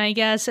alien, I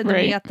guess. And then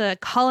we got the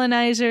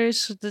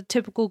colonizers, the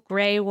typical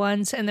gray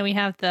ones. And then we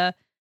have the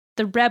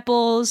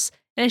rebels.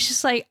 And it's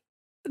just like,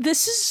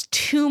 this is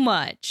too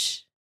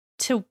much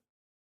to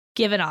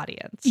give an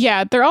audience.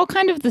 Yeah, they're all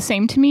kind of the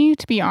same to me,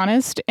 to be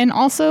honest. And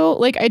also,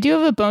 like, I do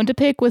have a bone to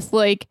pick with,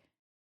 like,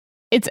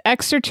 it's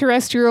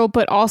extraterrestrial,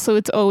 but also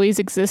it's always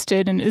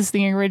existed and is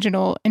the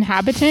original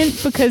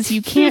inhabitant, because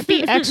you can't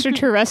be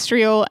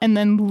extraterrestrial and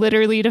then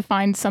literally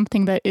define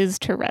something that is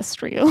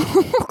terrestrial.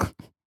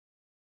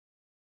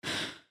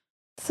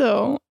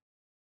 So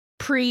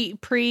pre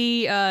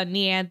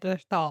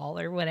Neanderthal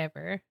or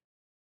whatever.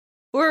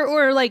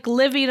 Or like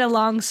living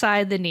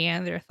alongside the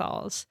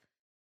Neanderthals.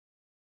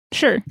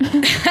 Sure.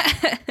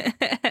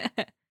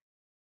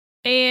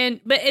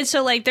 But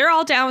so like they're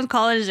all down with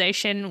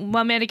colonization.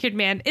 One manicured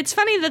man. It's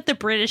funny that the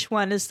British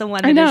one is the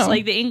one that is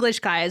like the English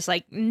guy is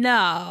like,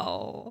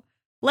 no,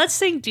 let's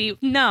think deep.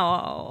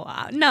 No,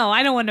 I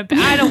don't want to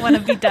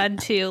be done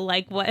to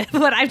like what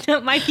I've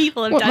done. My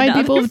people have what done. My to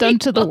people other have done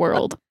to the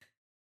world.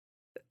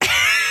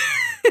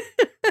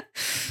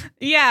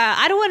 Yeah,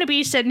 I don't want to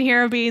be sitting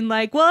here being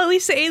like, well, at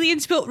least the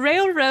aliens built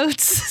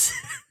railroads.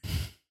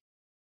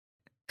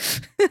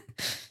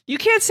 You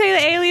can't say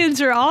the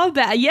aliens are all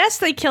bad. Yes,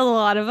 they killed a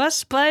lot of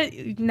us, but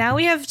now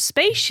we have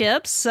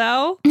spaceships,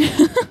 so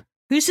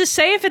who's to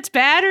say if it's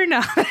bad or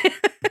not?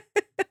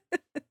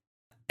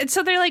 And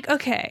so they're like,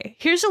 okay,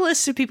 here's a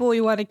list of people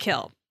we want to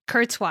kill.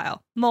 Kurzweil,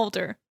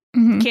 Mulder.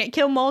 Can't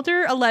kill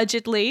Mulder,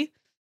 allegedly.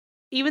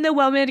 Even though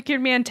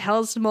well-manicured man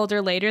tells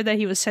Mulder later that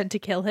he was sent to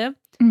kill him.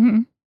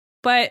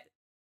 But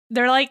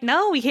they're like,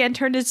 no, we can't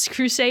turn this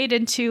crusade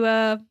into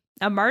a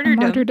martyrdom.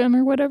 A martyrdom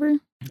or whatever.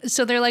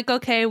 So they're like,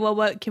 okay, well,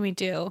 what can we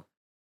do?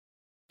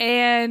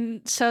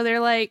 And so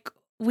they're like,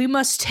 we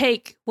must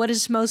take what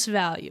is most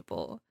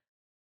valuable,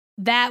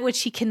 that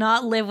which he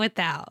cannot live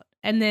without.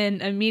 And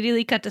then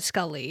immediately cut to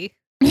Scully.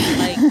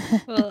 Like,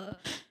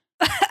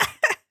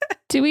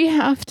 Do we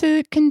have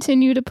to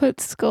continue to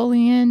put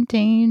Scully in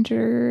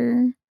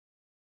danger?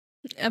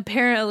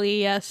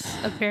 Apparently, yes.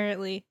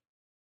 Apparently.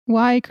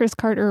 Why, Chris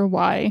Carter?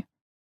 Why?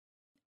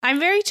 I'm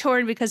very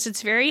torn because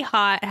it's very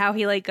hot how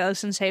he like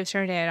goes and saves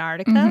her in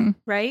Antarctica,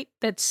 right?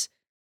 It's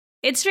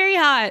very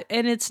hot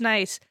and it's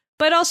nice.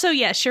 But also,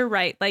 yes, you're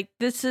right. Like,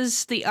 this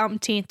is the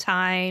umpteenth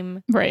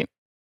time. Right.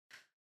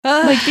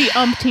 Like the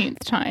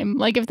umpteenth time.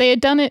 Like, if they had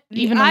done it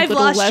even a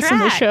little less in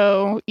the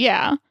show,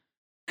 yeah,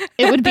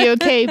 it would be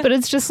okay. But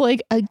it's just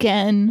like,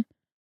 again.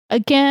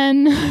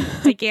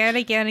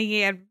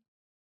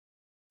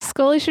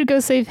 Scully should go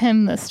save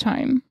him this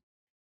time.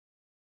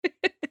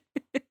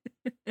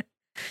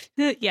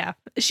 Yeah,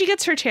 she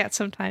gets her chance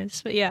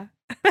sometimes, but yeah.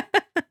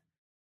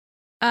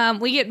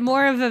 We get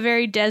more of a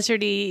very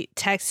deserty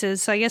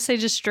Texas, so I guess they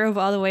just drove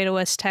all the way to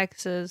West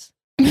Texas.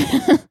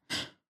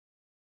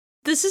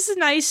 This is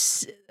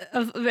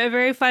a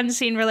very fun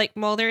scene where like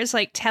Mulder is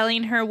like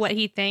telling her what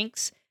he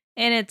thinks,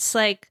 and it's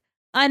like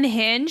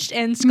unhinged,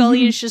 and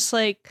Scully is just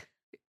like,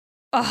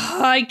 oh,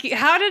 like,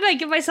 how did I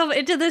get myself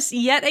into this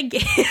yet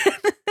again?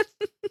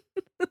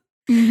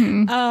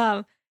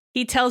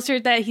 He tells her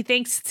that he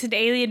thinks it's an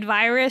alien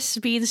virus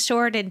being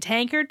stored in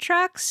tanker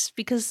trucks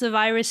because the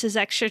virus is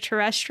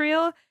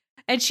extraterrestrial.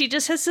 And she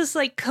just has this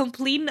like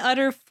complete and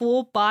utter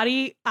full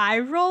body eye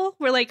roll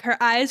where like her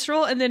eyes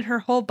roll and then her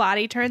whole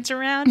body turns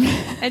around.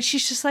 And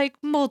she's just like,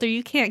 Mulder,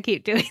 you can't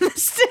keep doing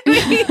this to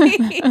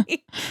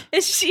me.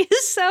 And she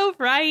is so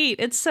right.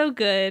 It's so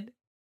good.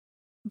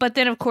 But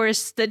then, of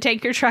course, the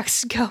tanker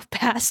trucks go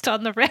past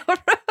on the railroad.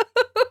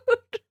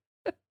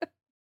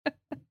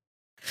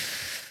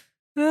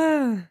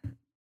 And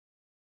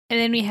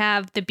then we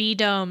have the bee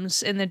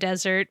domes in the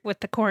desert with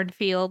the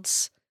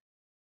cornfields.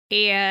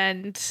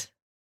 And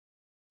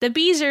the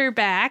bees are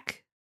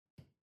back.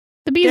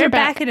 They're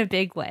back in a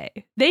big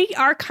way. They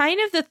are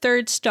kind of the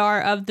third star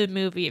of the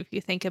movie, if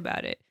you think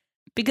about it.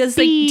 Because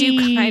they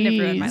do kind of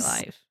ruin my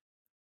life.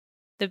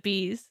 The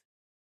bees.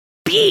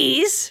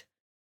 Bees?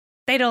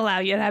 They don't allow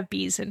you to have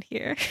bees in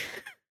here.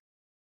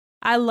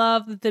 I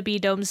love the bee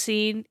dome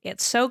scene.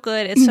 It's so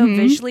good. It's so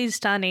visually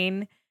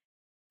stunning.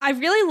 I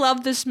really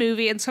love this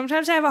movie, and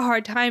sometimes I have a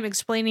hard time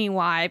explaining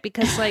why,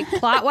 because like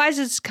plot-wise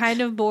it's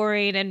kind of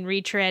boring and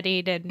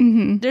retreading,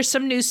 and there's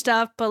some new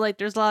stuff, but like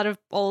there's a lot of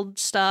old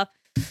stuff.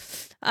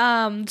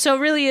 So it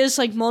really is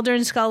like Mulder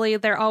and Scully,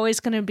 they're always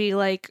going to be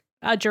like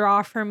a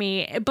draw for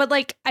me. But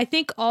like I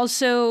think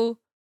also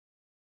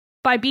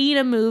by being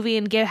a movie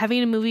and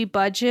having a movie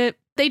budget,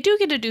 they do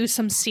get to do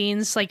some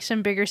scenes, like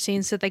some bigger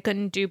scenes that they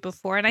couldn't do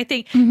before. And I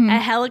think a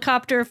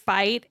helicopter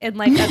fight in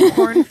like a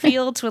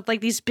cornfields with like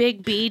these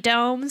big bee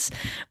domes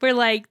where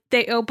like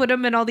they open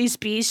them and all these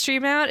bees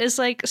stream out is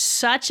like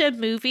such a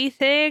movie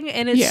thing.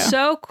 And it's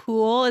so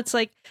cool. It's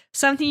like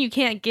something you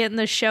can't get in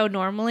the show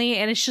normally.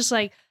 And it's just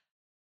like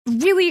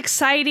really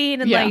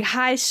exciting and like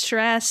high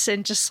stress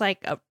and just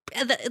like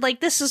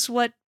this is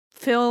what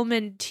film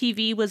and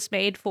TV was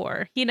made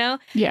for, you know?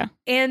 Yeah.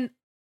 And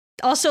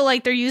also,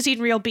 like, they're using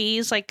real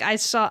bees. Like,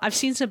 I've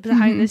seen some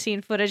behind the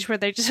scene footage where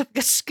they just have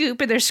a scoop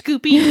and they're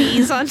scooping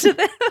bees onto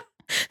them.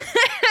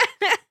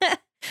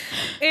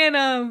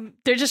 And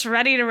they're just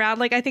running around.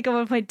 Like, I think at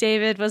one point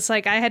David was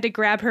like, I had to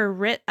grab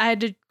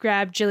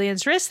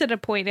Jillian's wrist at a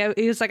point.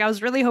 He was like, I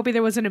was really hoping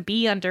there wasn't a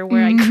bee under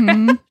where I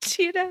grabbed,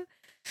 you know?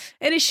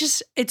 And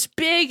it's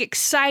big,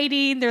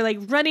 exciting. They're like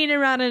running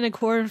around in a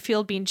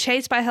cornfield, being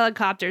chased by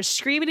helicopters,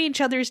 screaming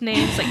each other's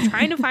names, like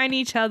trying to find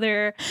each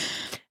other.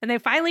 And they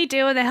finally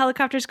do, and the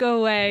helicopters go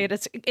away.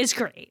 And it's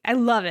great. I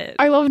love it.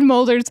 I loved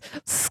Mulder's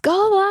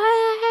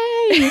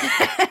Scully.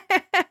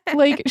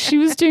 Like she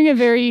was doing a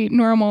very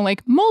normal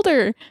like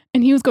Mulder,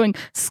 and he was going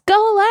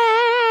Scully.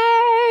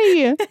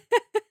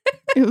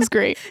 It was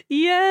great.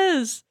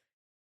 Yes.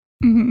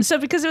 So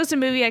because it was a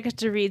movie, I got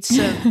to read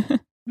some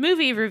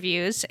movie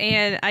reviews,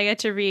 and I got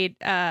to read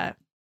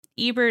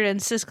Ebert and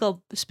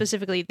Siskel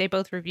specifically. They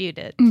both reviewed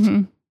it.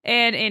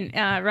 And in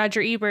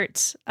Roger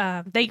Ebert's,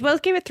 they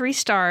both gave it 3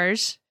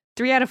 stars.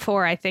 3 out of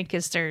 4, I think,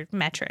 is their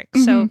metric.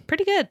 So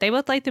pretty good. They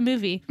both liked the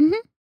movie.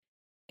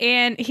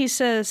 And he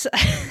says,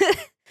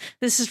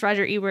 this is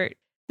Roger Ebert.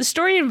 The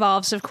story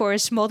involves, of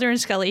course, Mulder and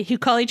Scully, who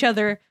call each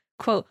other,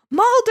 quote,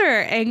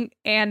 Mulder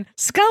and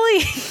Scully.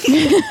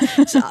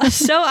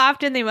 so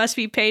often they must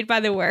be paid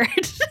by the word.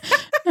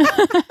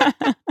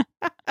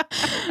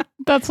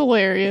 That's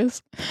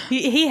hilarious.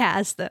 He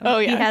has them. Oh,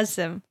 yeah. He has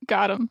them.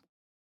 Got him.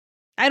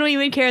 I don't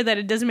even care that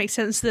it doesn't make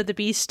sense that the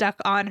bee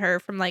stuck on her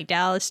from like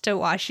Dallas to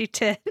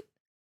Washington.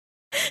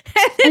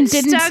 and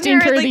didn't sting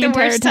her like, the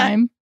entire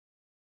time.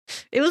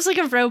 It was like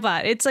a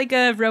robot. It's like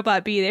a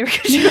robot bee. They were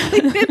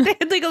controlling it. They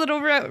had like a little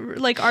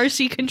like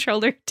RC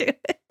controller to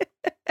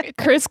it.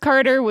 Chris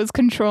Carter was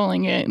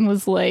controlling it and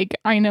was like,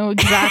 I know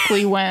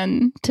exactly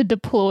when to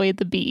deploy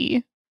the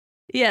bee.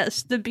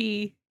 Yes, the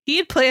bee. He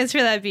had plans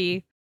for that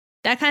bee.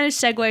 That kind of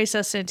segues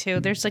us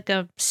into, there's like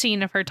a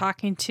scene of her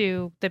talking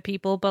to the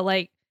people, but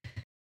like,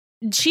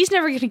 she's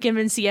never going to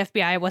convince the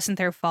FBI it wasn't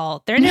their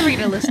fault. They're never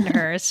going to listen to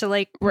her. So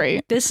like,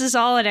 this is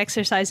all an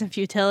exercise in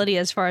futility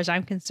as far as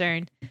I'm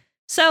concerned.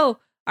 So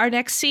our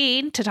next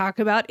scene to talk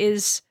about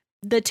is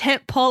the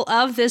tentpole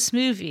of this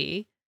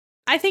movie.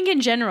 I think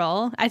in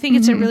general, I think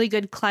it's a really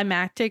good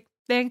climactic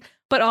thing,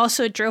 but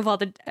also it drove all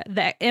the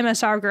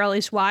MSR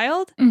girlies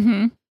wild.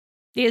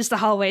 Is the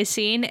hallway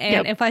scene.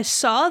 And if I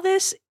saw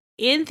this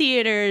in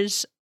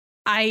theaters,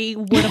 I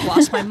would have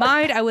lost my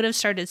mind. I would have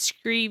started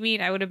screaming.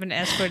 I would have been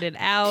escorted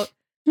out.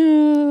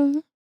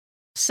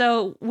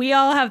 So we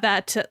all have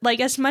that to, like,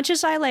 as much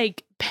as I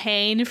like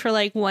pain for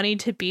like wanting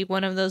to be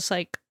one of those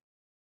like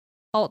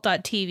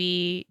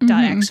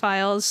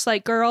alt.tv.xfiles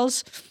like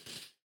girls.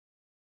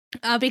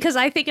 Because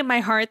I think in my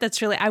heart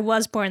that's really, I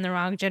was born the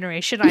wrong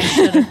generation. I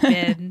should have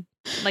been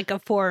like a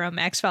forum,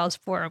 X-Files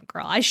forum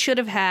girl. I should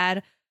have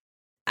had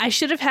a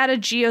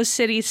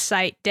GeoCities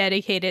site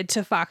dedicated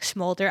to Fox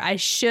Mulder. I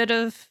should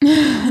have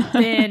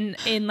been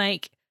in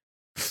like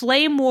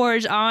flame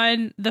wars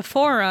on the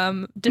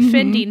forum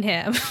defending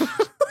him.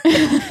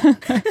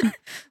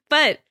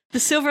 But the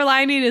silver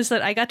lining is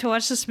that I got to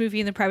watch this movie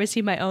in the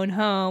privacy of my own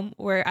home,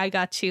 where I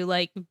got to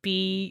like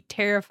be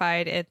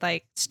terrified and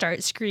like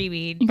start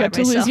screaming. You got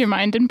to lose your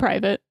mind in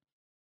private.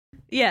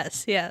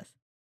 Yes.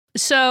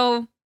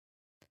 So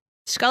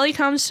Scully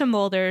comes to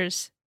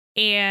Mulder's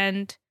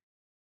and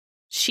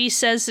she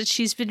says that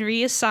she's been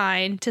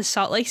reassigned to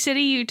Salt Lake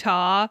City,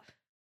 Utah.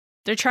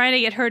 They're trying to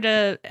get her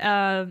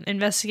to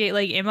investigate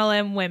like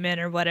MLM women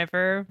or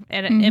whatever,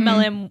 and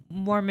MLM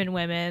Mormon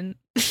women.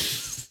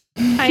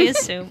 I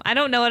assume. I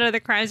don't know what other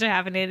crimes are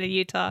happening in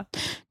Utah.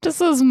 Just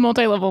those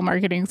multi-level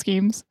marketing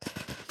schemes.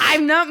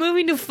 I'm not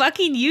moving to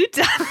fucking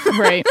Utah.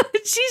 Right.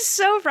 She's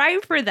so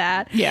right for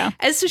that. Yeah.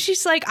 And so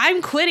she's like,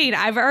 I'm quitting.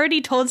 I've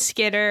already told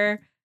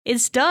Skinner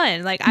it's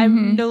done. Like,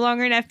 I'm no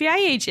longer an FBI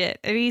agent.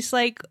 And he's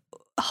like,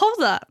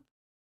 hold up.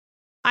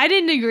 I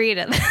didn't agree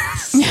to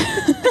this.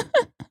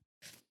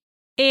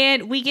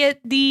 And we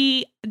get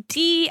the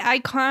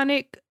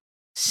iconic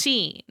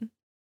scene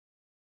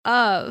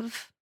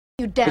of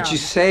You down. But you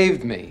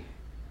saved me.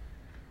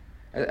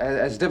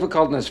 As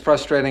difficult and as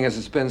frustrating as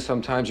it's been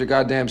sometimes, your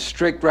goddamn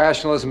strict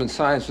rationalism and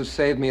science have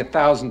saved me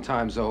 1,000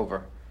 times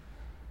over.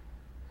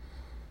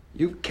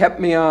 You kept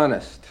me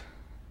honest.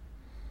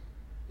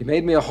 You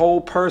made me a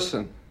whole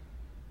person.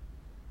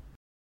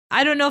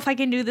 I don't know if I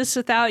can do this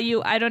without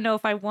you. I don't know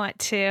if I want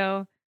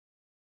to.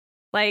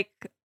 Like,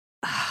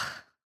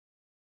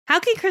 how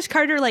can Chris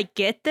Carter, like,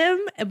 get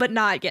them, but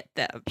not get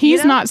them?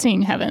 He's not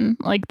seeing heaven.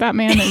 Like, that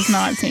man is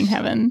not seeing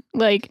heaven.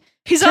 Like,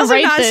 he's also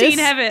not seeing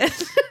heaven.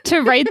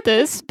 To write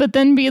this, but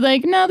then be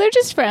like, no, they're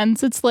just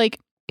friends. It's like,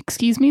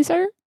 excuse me,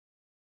 sir?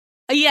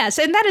 Yes,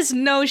 and that is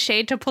no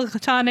shade to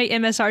platonic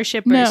MSR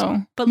shippers.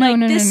 No. But, like,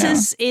 this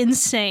is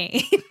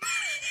insane.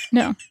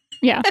 No.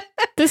 Yeah.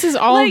 This is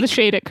all the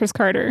shade at Chris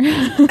Carter.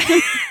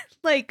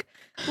 Like,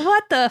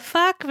 what the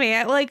fuck,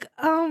 man? Like,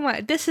 oh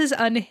my, this is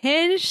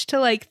unhinged to,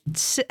 like,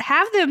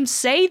 have them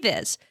say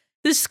this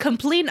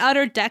complete and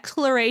utter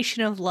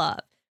declaration of love,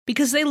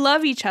 because they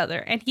love each other,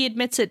 and he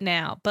admits it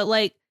now, but,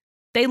 like,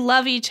 they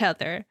love each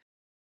other.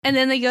 And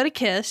then they go to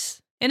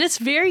kiss, and it's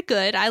very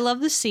good. I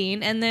love the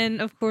scene. And then,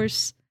 of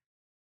course,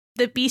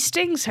 the bee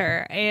stings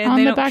her, and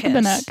they don't kiss. On the back of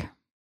the neck.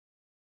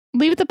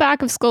 Leave the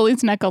back of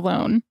Scully's neck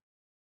alone.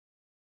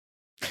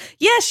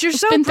 Yes, you're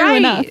so right.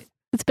 Enough.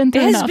 It's been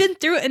through enough. It has been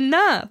through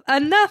enough.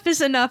 Enough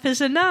is enough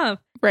is enough.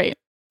 Right.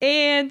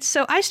 And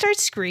so I start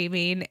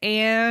screaming,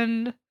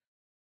 and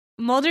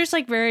Mulder's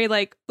like very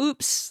like,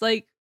 oops,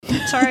 like,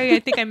 sorry, I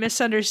think I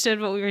misunderstood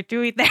what we were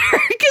doing there.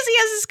 Because he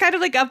has this kind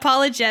of like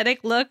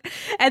apologetic look.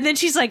 And then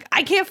she's like,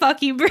 I can't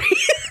fucking breathe.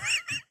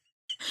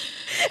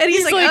 And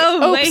he's like,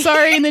 oh, wait.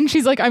 Sorry. And then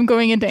she's like, I'm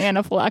going into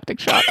anaphylactic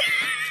shock.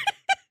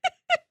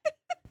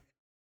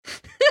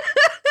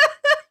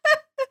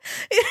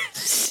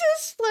 It's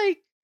just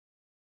like,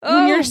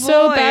 when you're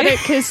so bad at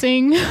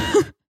kissing.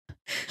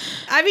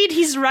 I mean,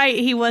 he's right.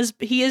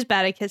 He is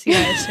bad at kissing,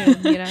 I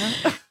assume, you know?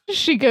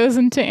 She goes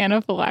into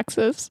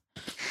anaphylaxis.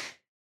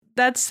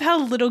 That's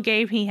how little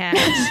game he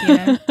has, you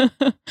know?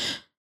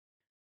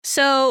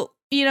 So,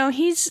 you know,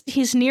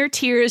 he's near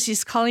tears.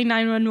 He's calling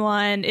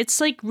 911. It's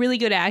like really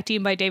good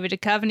acting by David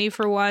Duchovny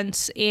for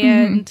once.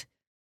 And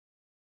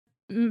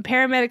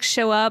paramedics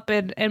show up,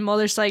 and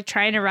Mulder's like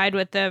trying to ride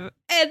with them.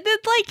 And then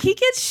like he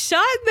gets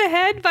shot in the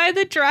head by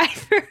the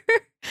driver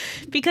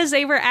because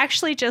they were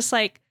actually just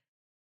like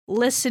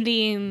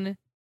listening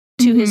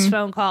to his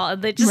phone call.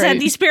 And they just had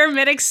these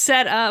paramedics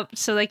set up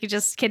so they could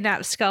just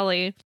kidnap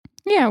Scully.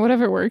 Yeah,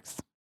 whatever works.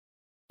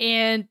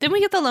 And then we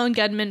get the lone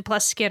gunman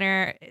plus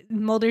Skinner,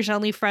 Mulder's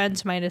only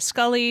friends minus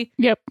Scully.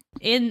 Yep.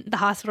 In the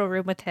hospital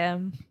room with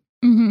him.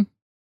 Mm-hmm.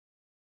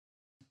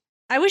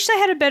 I wish they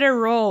had a better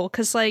role,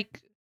 because,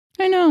 like...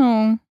 I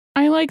know.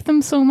 I like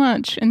them so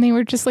much, and they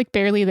were just, like,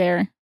 barely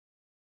there.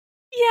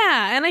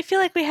 Yeah, and I feel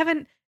like we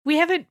haven't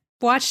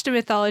watched a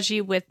mythology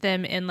with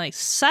them in, like,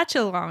 such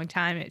a long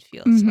time, it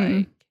feels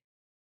like.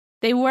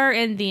 They were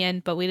in the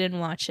end, but we didn't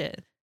watch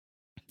it.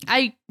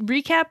 I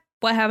recap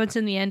what happens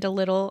in the end a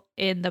little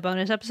in the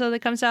bonus episode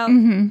that comes out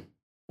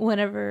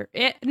whenever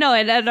it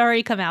had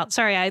already come out.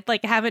 Sorry, I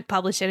like haven't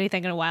published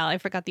anything in a while. I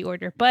forgot the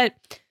order, but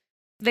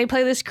they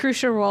play this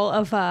crucial role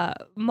of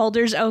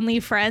Mulder's only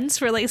friends,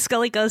 where like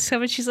Scully goes to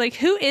him and she's like,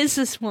 "Who is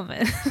this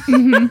woman?"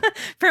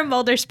 From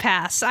Mulder's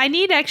past. I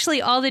need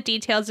actually all the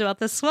details about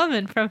this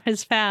woman from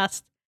his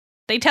past.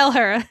 They tell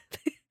her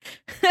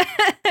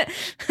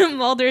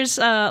Mulder's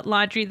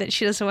laundry that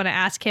she doesn't want to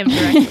ask him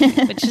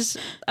directly, which is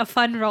a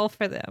fun role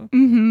for them.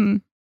 Mm-hmm.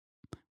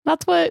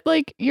 That's what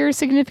like your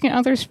significant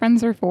other's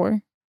friends are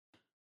for.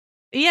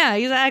 Yeah,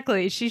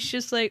 exactly. She's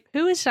just like,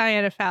 who is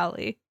Diana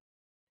Fowley?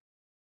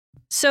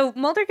 So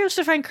Mulder goes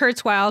to find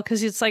Kurzweil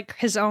because it's like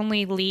his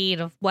only lead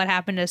of what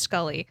happened to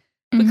Scully.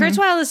 But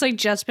Kurzweil has like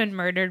just been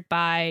murdered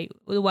by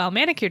the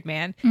well-manicured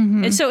man.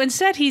 And so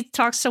instead he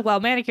talks to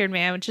well-manicured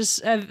man, which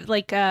is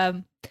like, I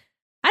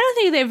don't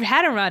think they've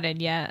had a run-in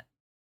yet.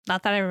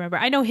 Not that I remember.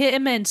 I know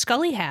him and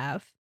Scully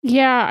have.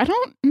 Yeah, I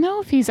don't know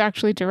if he's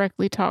actually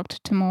directly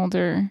talked to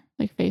Mulder,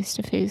 like face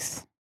to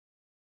face.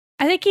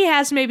 I think he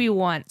has maybe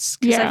once,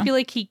 because Yeah. I feel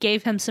like he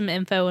gave him some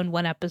info in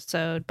one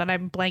episode, but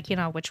I'm blanking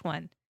on which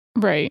one.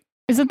 Right.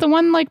 Is it the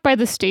one like by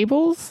the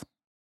stables?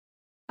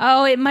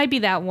 Oh, it might be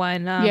that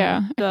one.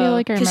 Yeah, I feel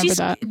like I remember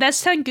that.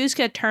 That's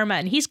Tunguska Terma,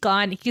 and he's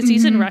gone because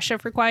he's in Russia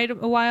for quite a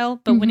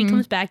while. But when he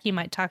comes back, you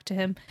might talk to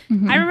him.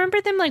 I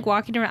remember them like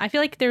walking around. I feel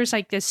like there's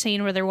like this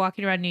scene where they're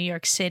walking around New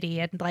York City,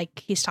 and like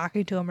he's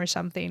talking to him or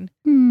something.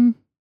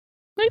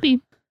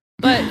 Maybe.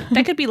 But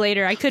that could be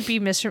later. I could be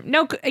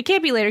No, it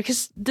can't be later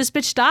because this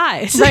bitch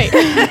dies. Right.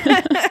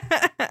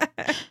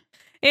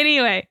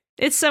 Anyway,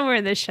 it's somewhere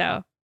in this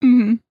show.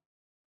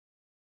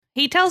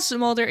 He tells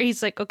Mulder,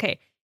 he's like, okay,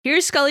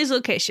 here's Scully's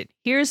location.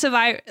 Here's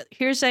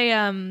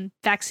a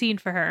vaccine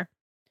for her.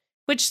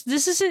 Which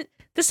that's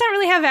not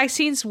really how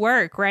vaccines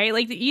work, right?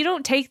 Like you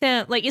don't take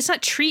them, like it's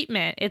not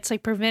treatment, it's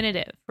like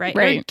preventative, right?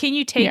 Right. Or can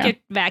you take a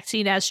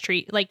vaccine as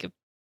treatment?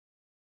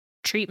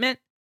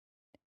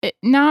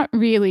 Not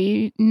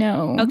really,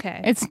 no.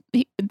 Okay. It's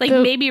like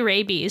maybe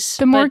rabies.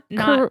 The more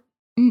not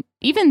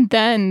even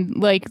then,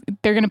 like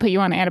they're gonna put you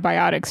on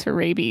antibiotics for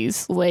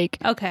rabies. Like,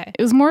 okay,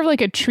 it was more of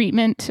like a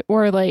treatment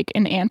or like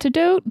an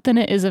antidote than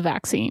it is a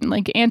vaccine.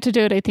 Like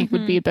antidote, I think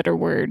would be a better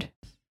word.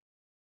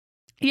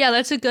 Yeah,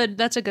 that's a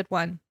good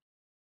one.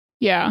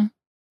 Yeah,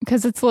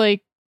 because it's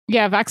like,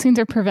 yeah, vaccines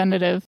are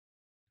preventative.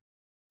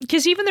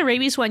 Because even the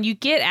rabies one, you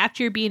get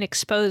after you're being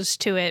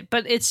exposed to it,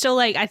 but it's still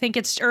like I think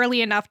it's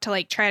early enough to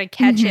like try to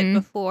catch it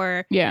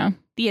before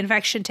the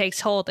infection takes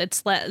hold.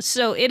 It's less,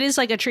 so it is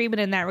like a treatment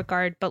in that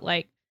regard, but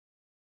like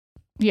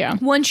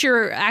once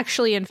you're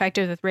actually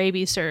infected with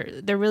rabies,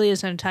 there really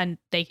isn't a ton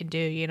they can do,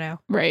 you know?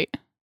 Right.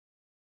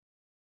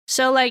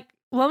 So like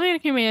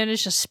well-manicured man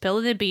is just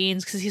spilling the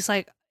beans because he's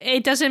like,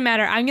 it doesn't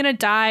matter, I'm gonna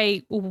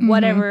die,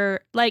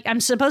 whatever. Like I'm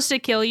supposed to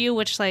kill you,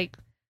 which like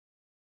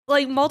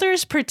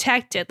Mulder's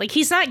protected. Like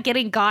he's not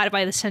getting got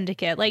by the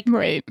syndicate. Like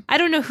I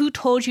don't know who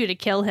told you to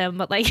kill him,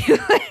 but like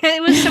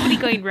it was somebody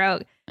going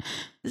rogue.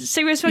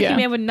 Cigarette smoking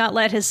man would not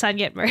let his son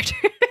get murdered.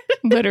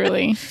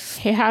 Literally.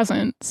 He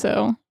hasn't,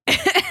 so.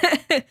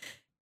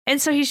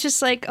 And so he's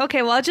just like,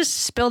 okay, well, I'll just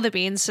spill the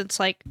beans since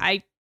like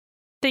I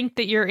think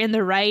that you're in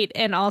the right,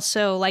 and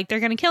also like they're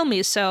gonna kill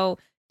me, so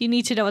you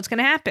need to know what's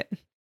gonna happen.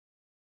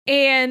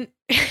 And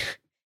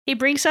he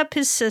brings up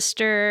his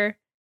sister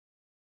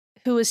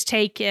who was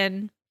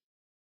taken,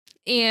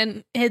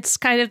 and it's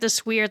kind of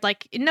this weird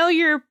like, no,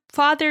 your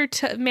father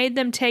made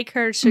them take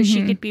her so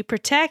she could be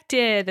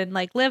protected and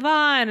like live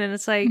on, and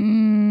it's like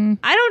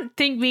I don't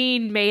think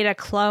being made a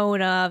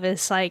clone of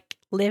is like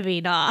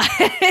living on.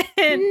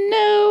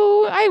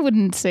 No, I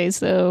wouldn't say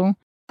so.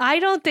 I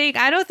don't think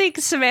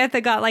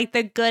Samantha got like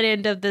the good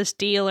end of this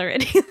deal or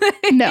anything.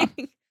 No.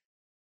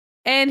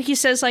 And he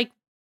says like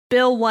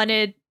Bill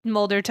wanted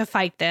Mulder to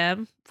fight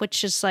them,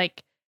 which is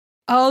like,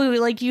 oh,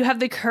 like you have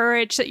the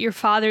courage that your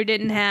father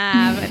didn't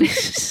have. And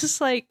it's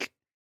just like,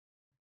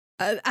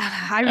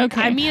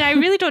 I mean, I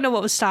really don't know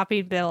what was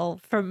stopping Bill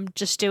from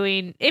just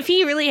doing, if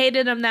he really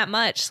hated him that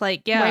much,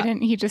 like, yeah. Why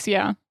didn't he just,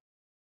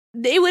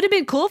 it would have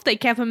been cool if they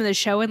kept him in the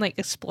show and like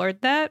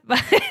explored that.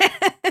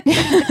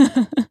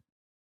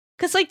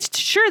 Because like,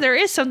 sure, there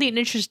is something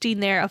interesting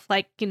there of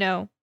like, you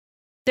know,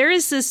 there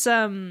is this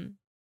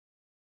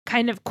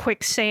kind of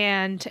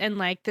quicksand and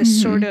like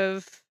this sort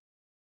of,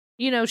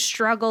 you know,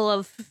 struggle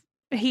of,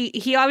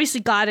 he obviously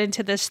got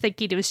into this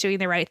thinking he was doing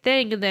the right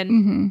thing, and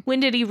then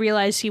when did he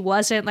realize he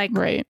wasn't? Like,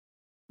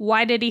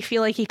 why did he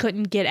feel like he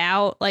couldn't get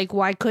out? Like,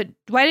 why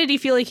did he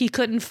feel like he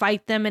couldn't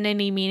fight them in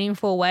any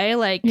meaningful way?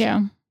 Like,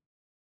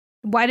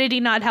 why did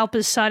he not help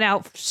his son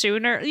out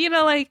sooner? You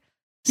know, like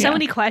so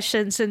many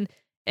questions, and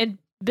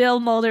Bill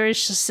Mulder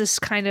is just this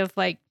kind of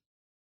like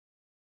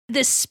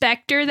this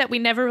specter that we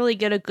never really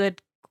get a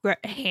good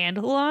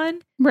handle on.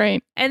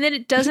 Right. And then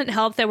it doesn't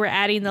help that we're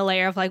adding the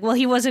layer of like, well,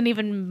 he wasn't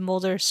even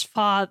Mulder's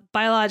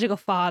biological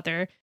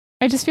father.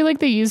 I just feel like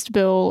they used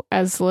Bill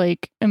as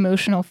like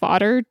emotional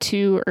fodder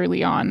too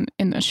early on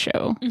in the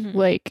show.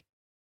 Like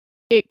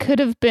it could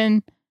have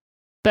been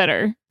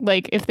better,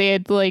 like if they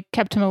had like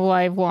kept him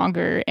alive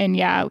longer and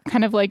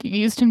kind of like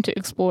used him to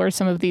explore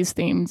some of these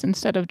themes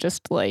instead of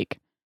just like,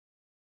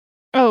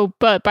 oh,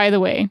 but by the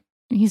way,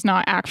 he's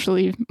not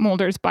actually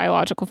Mulder's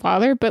biological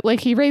father, but like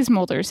he raised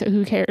Mulder, so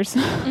who cares?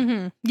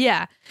 Mm-hmm.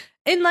 Yeah.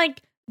 And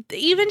like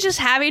even just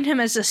having him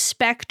as a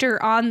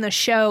specter on the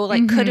show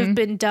like could have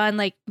been done,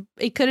 like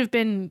it could have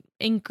been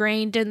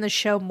ingrained in the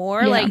show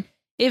more. Like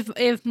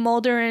if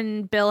Mulder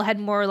and Bill had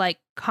more like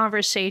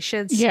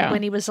conversations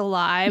when he was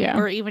alive,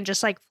 or even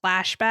just like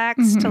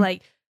flashbacks to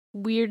like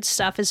weird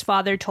stuff his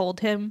father told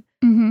him.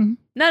 None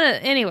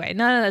of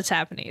that's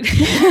happening.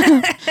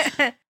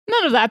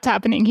 None of that's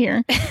happening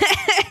here.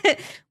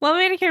 Well,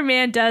 Manicure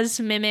Man does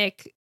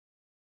mimic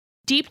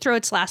Deep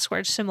Throat's last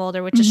words to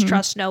Mulder, which is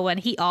trust no one.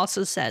 He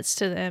also says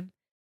to them.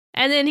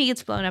 And then he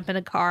gets blown up in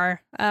a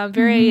car.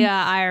 Very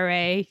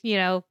IRA, you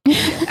know.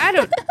 I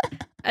don't...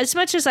 As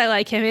much as I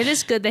like him, it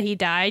is good that he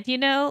died, you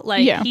know?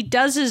 Like, he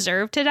does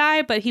deserve to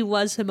die, but he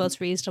was the most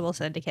reasonable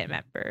syndicate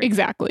member.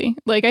 Exactly.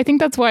 Like, I think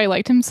that's why I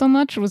liked him so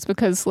much, was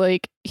because,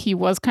 like, he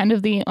was kind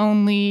of the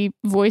only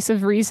voice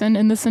of reason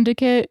in the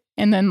syndicate.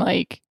 And then,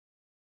 like,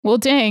 well,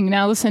 dang,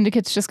 now the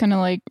syndicate's just gonna,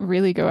 like,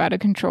 really go out of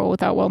control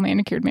without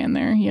Well-Manicured Man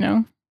there, you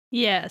know?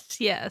 Yes.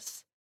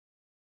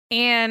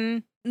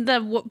 And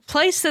the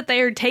place that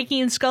they are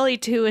taking Scully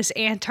to is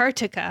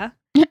Antarctica.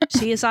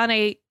 She is on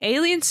a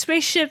alien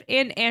spaceship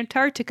in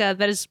Antarctica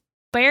that is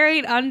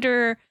buried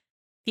under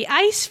the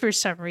ice for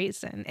some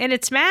reason, and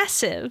it's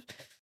massive.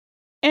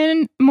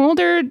 And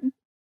Mulder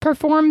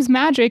performs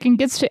magic and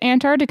gets to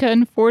Antarctica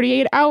in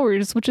 48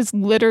 hours, which is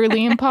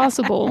literally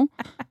impossible.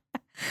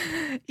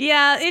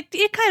 Yeah,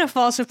 it kind of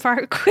falls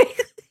apart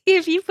quickly.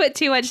 If you put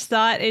too much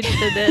thought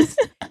into this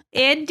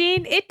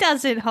ending, it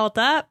doesn't hold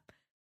up.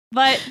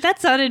 But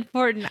that's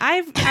unimportant.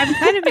 I've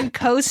kind of been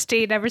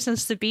coasting ever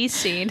since the bee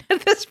scene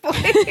at this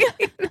point.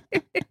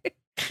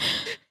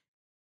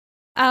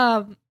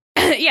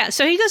 Yeah,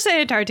 so he goes to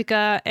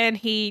Antarctica and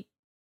he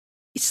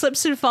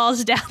slips and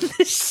falls down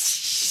the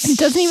He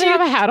doesn't even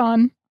have a hat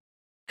on.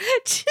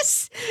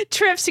 Just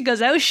trips and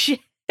goes, oh shit.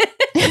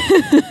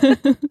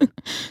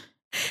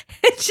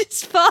 It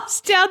just falls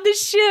down the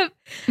ship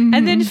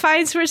and then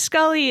finds where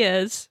Scully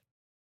is.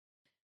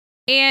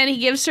 And he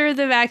gives her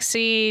the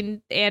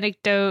vaccine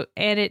antidote.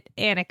 And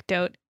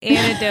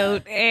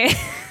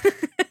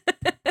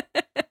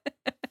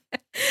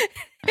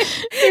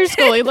Here,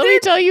 Scully, let me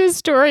tell you a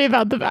story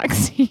about the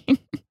vaccine.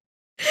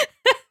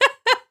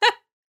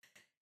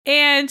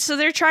 And so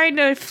they're trying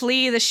to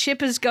flee. The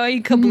ship is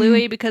going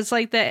kablooey because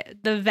like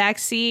the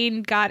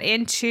vaccine got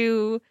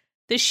into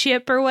the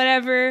ship or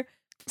whatever.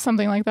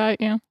 Something like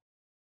that, yeah.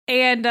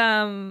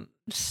 And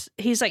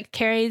he's like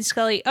carrying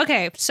Scully.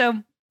 Okay,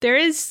 so there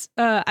is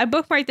I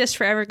bookmarked this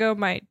forever ago,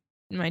 my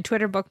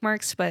Twitter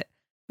bookmarks, but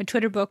my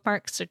Twitter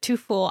bookmarks are too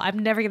full. I'm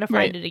never gonna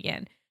find it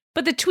again.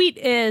 But the tweet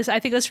is,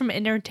 I think it was from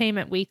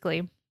Entertainment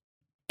Weekly.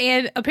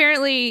 And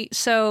apparently,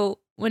 so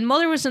when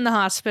Mulder was in the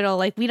hospital,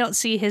 like we don't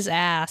see his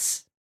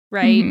ass,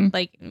 right?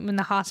 Like when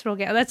the hospital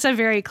that's a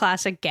very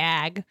classic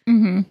gag.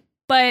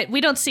 But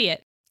we don't see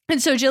it.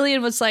 And so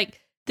Jillian was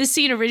like, this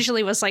scene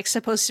originally was like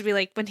supposed to be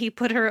like when he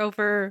put her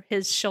over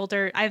his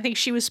shoulder. I think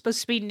she was supposed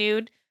to be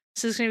nude.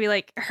 So it's gonna be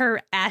like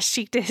her ass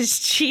cheek to his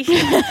cheek.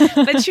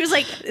 But she was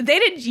like,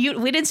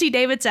 we didn't see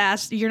David's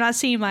ass. You're not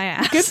seeing my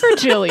ass. Good for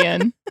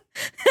Jillian.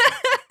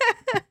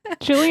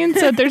 Jillian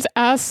said there's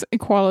ass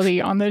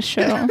equality on this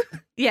show.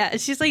 Yeah,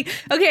 she's like,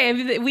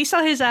 okay, we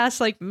saw his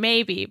ass, like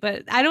maybe,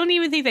 but I don't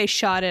even think they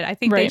shot it. I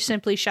think they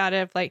simply shot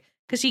it like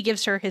because he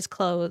gives her his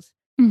clothes.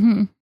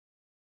 And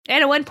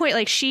at one point,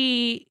 like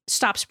she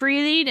stops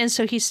breathing, and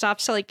so he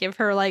stops to like give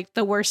her like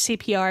the worst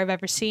CPR I've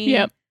ever seen.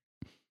 Yep.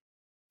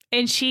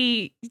 And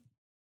she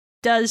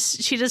does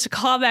a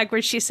callback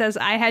where she says,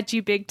 "I had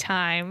you big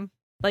time,"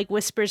 like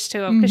whispers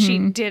to him because she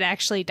did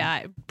actually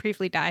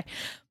briefly die.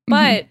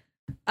 But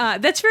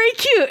that's very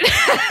cute.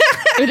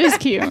 It is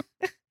cute.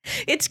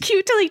 It's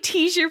cute to like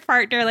tease your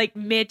partner like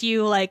mid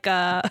you like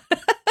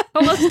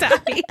almost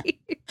die. Anyway,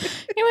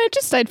 I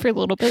just died for a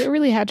little bit. It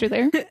really had you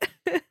there.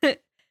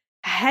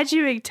 Had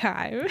you big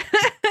time.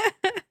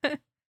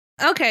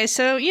 Okay,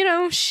 so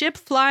ship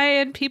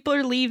flying, people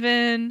are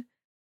leaving.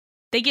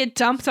 They get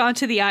dumped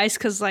onto the ice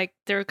because like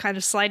they're kind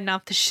of sliding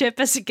off the ship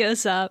as it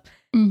goes up.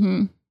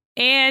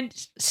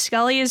 And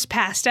Scully is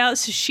passed out,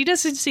 so she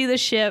doesn't see the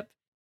ship.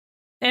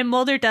 And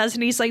Mulder does,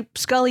 and he's like,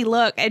 Scully,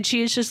 look. And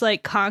she is just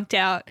like conked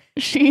out.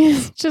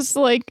 She's just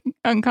like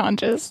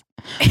unconscious.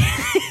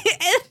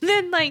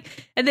 and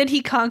then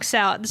he conks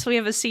out. And so we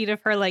have a scene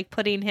of her like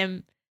putting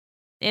him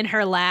in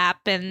her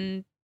lap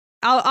and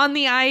out on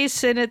the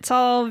ice, and it's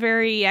all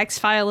very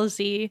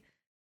X-Files-y.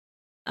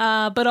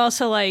 But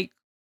also like,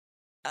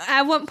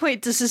 at what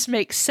point does this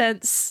make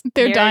sense?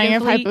 They're dying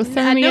of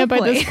hypothermia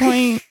by this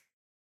point.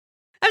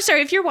 I'm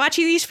sorry, if you're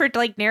watching these for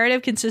like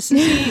narrative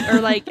consistency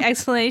or like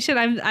explanation,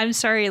 I'm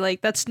sorry,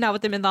 like that's not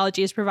what the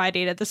mythology is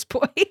providing at this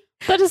point.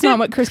 That is not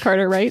what Chris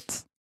Carter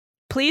writes.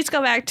 Please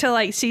go back to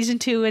like season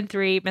 2 and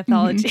 3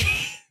 mythology.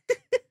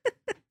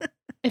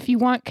 If you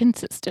want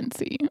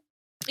consistency.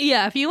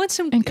 Yeah, if you want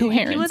some and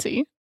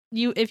coherency.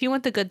 If you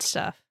want the good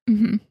stuff.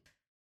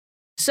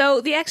 So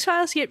the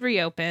X-Files get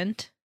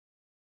reopened.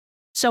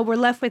 So we're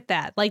left with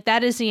that. Like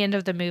that is the end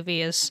of the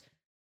movie is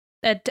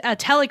a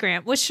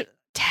telegram. Which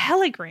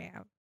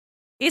telegram?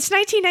 It's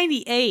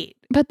 1998.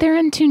 But they're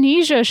in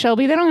Tunisia,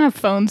 Shelby. They don't have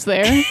phones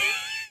there.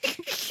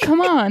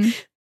 Come on.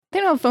 They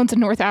don't have phones in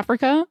North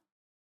Africa.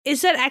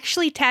 Is that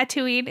actually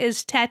Tatooine?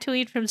 Is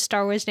Tatooine from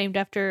Star Wars named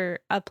after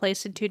a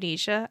place in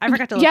Tunisia? I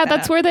forgot to look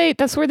that's up.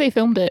 That's where they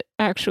filmed it,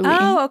 actually.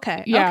 Oh,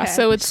 okay. Yeah, okay.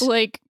 so it's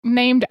like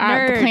named the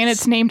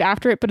planet's named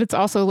after it, but it's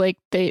also like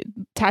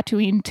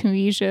Tatooine,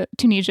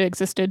 Tunisia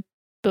existed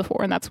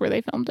before, and that's where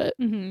they filmed it.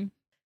 Mm-hmm.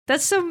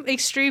 That's some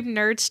extreme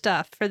nerd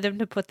stuff for them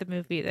to put the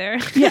movie there.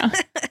 Yeah.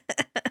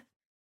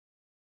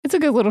 It's a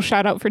good little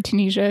shout out for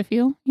Tunisia, I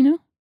feel,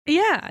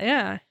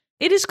 Yeah.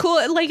 It is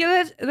cool. Like,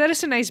 that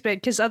is a nice bit,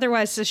 because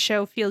otherwise the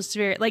show feels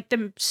very, like,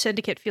 the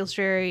Syndicate feels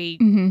very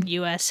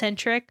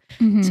U.S.-centric.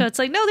 Mm-hmm. So it's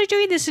like, no, they're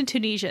doing this in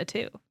Tunisia,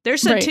 too.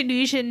 There's some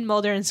Tunisian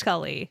Mulder and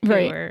Scully who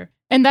are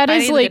and that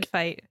is, like,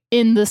 fight.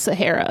 In the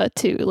Sahara,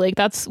 too. Like,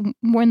 that's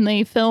when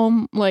they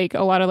film, like,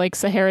 a lot of, like,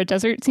 Sahara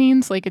desert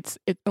scenes. Like,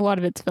 a lot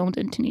of it's filmed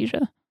in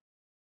Tunisia.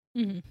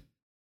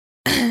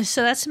 Mm-hmm.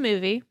 So that's the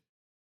movie.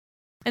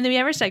 And then we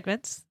have our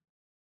segments.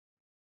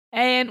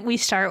 And we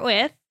start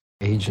with...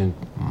 Agent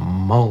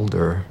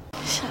Mulder.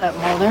 Shut up,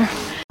 Mulder.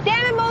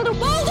 Damn it, Mulder!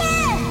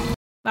 Mulder!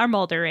 Our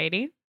Mulder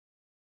rating.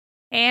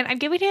 And I'm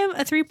giving him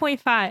a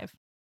 3.5.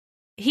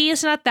 He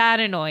is not that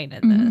annoying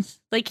in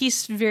this. Like,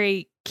 he's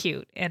very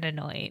cute and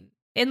annoying.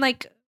 And,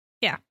 like,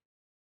 yeah.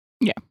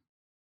 Yeah.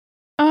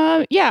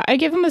 I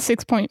give him a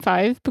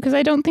 6.5 because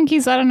I don't think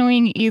he's that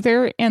annoying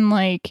either. And,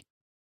 like,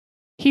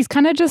 he's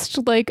kind of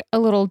just, like, a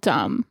little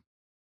dumb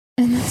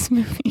in this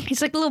movie.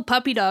 He's like a little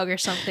puppy dog or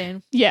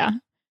something. Yeah.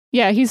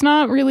 Yeah, he's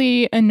not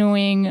really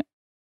annoying.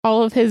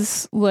 All of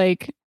his,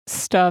 like,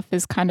 stuff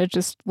is kind of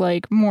just,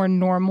 like, more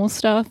normal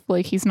stuff.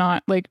 Like, he's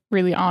not, like,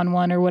 really on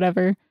one or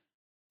whatever.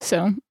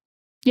 So,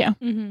 yeah.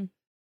 Mm-hmm.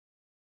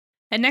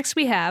 And next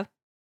we have...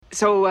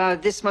 So,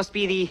 this must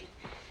be the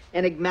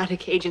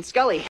enigmatic Agent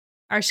Scully.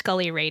 Our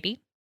Scully rating.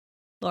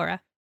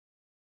 Laura.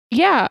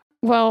 Yeah.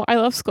 Well, I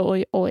love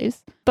Scully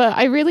always. But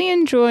I really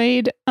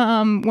enjoyed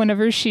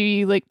whenever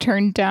she, like,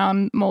 turned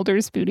down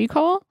Mulder's booty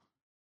call.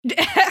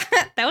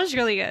 That was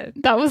really good.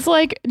 That was,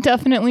 like,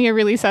 definitely a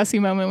really sassy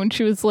moment when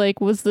she was like,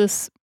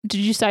 did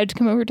you decide to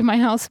come over to my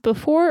house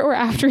before or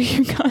after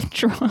you got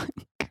drunk?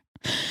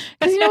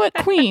 Because you know what,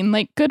 Queen,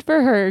 like, good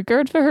for her.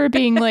 Good for her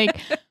being like,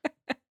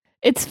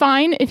 it's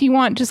fine if you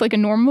want just, like, a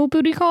normal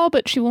booty call,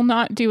 but she will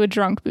not do a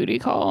drunk booty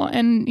call.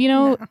 And,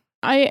 No.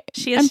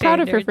 I'm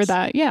proud of her for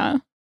that. Yeah.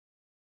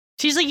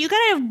 She's like, you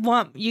gotta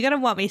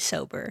want me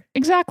sober.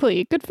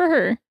 Exactly. Good for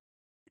her.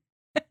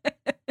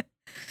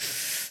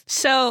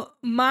 So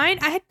mine,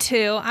 I had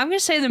two. I'm gonna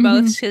say them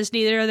both because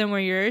neither of them were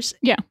yours.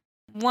 Yeah.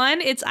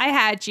 One, it's I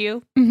Had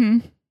You.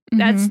 Mm-hmm.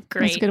 That's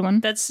great. That's a good one.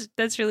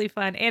 That's really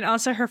fun. And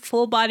also her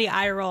full body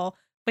eye roll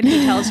when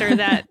he tells her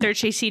that they're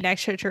chasing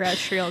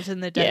extraterrestrials in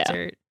the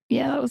desert.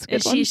 Yeah, that was a good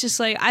and one. She's just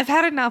like, I've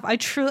had enough.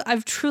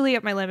 I've truly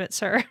at my limit,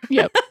 sir.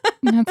 Yep.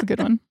 That's a good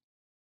one.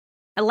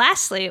 And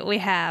lastly, we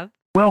have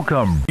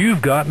Welcome.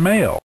 You've got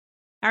mail.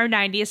 Our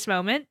 90th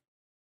moment.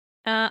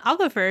 I'll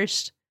go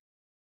first.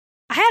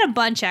 I had a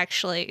bunch,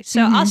 actually.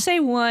 So I'll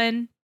say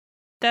one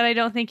that I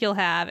don't think you'll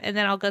have, and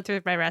then I'll go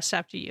through my rest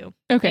after you.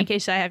 Okay. In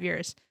case I have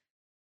yours.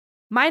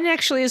 Mine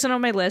actually isn't on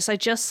my list. I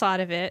just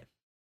thought of it.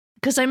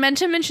 Because I meant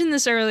to mention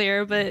this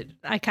earlier, but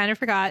I kind of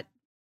forgot.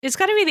 It's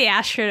got to be the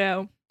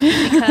Astrodome.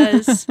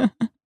 Because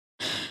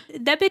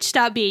that bitch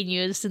stopped being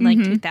used in, like,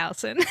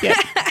 2000.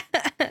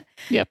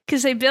 Yep.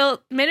 Because they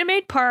built Minute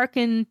Maid Park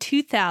in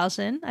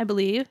 2000, I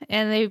believe.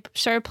 And they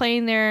started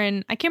playing there.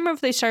 And I can't remember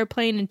if they started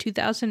playing in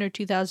 2000 or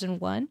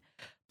 2001.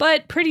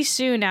 But pretty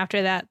soon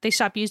after that, they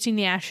stopped using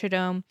the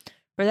Astrodome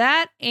for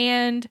that.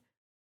 And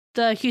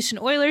the Houston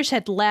Oilers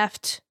had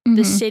left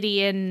the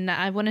city in,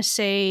 I want to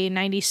say,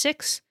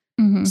 96.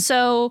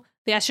 So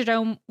the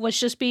Astrodome was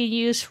just being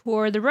used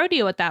for the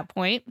rodeo at that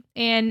point.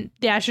 And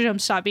the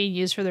Astrodome stopped being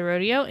used for the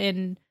rodeo.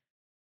 And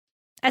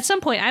at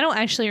some point, I don't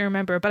actually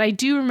remember, but I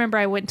do remember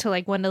I went to,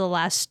 like, one of the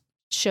last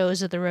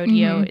shows of the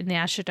rodeo in the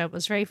Astrodome. It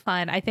was very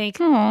fun. I think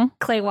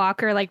Clay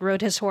Walker, like,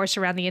 rode his horse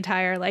around the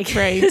entire, like,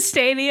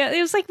 stadium.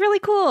 It was, like, really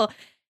cool.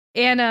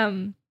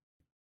 And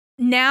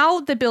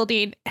now the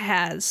building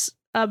has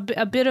a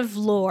bit of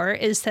lore,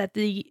 is that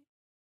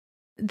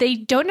they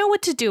don't know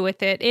what to do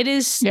with it. It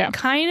is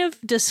kind of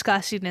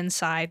disgusting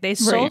inside. They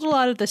sold a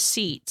lot of the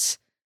seats.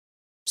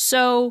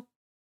 So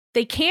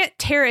they can't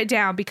tear it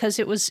down because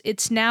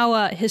it's now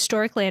a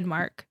historic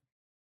landmark.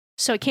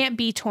 So it can't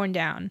be torn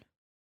down.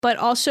 But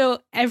also,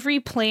 every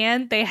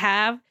plan they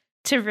have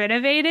to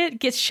renovate it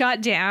gets shot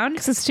down.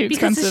 Because it's too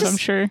expensive, I'm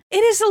sure. It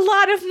is a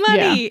lot of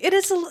money. Yeah. It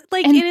is,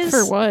 like, and it is...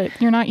 for what?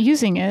 You're not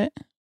using it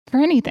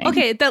for anything.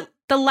 Okay,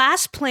 the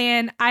last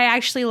plan I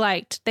actually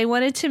liked. They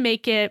wanted to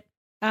make it,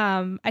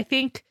 I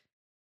think,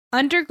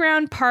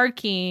 underground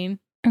parking.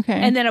 Okay.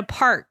 And then a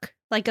park.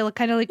 Like a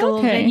kind of like a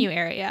little venue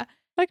area.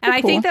 And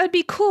I think that would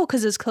be cool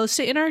because it's close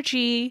to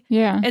NRG.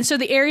 Yeah. And so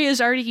the area is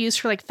already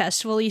used for, like,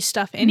 festival-y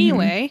stuff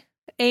anyway.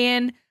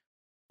 And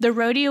the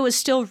rodeo is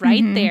still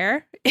right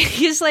there.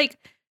 It's like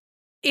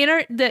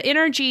the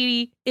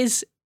NRG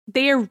is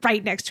they are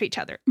right next to each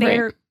other.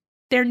 They're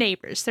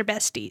neighbors. They're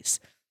besties.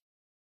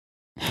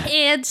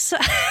 And so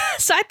I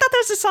thought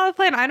that was a solid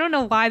plan. I don't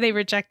know why they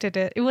rejected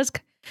it. I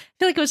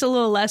feel like it was a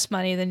little less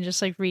money than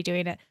just like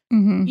redoing it.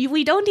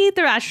 We don't need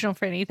the Astrodome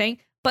for anything,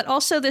 but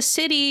also the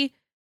city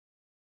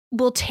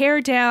will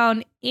tear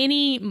down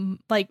any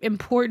like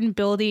important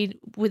building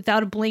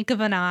without a blink of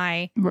an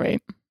eye.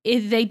 Right.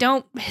 If they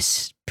don't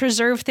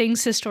preserve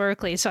things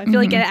historically. So I feel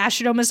like an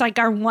Astrodome is like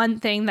our one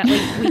thing that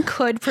we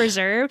could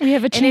preserve. We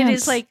have a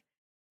chance. And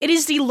it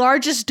is the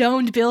largest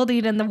domed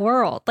building in the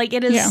world. Like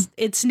it is,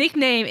 its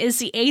nickname is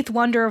the 8th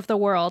wonder of the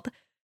world.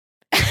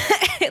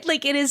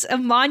 Like it is a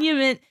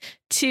monument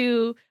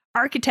to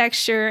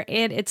architecture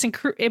and it's an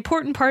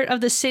important part of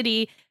the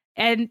city.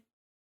 And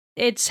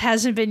it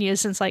hasn't been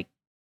used since like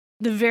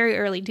the very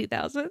early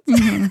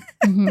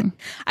 2000s.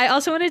 I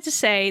also wanted to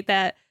say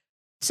that,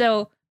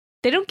 so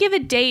they don't give a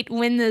date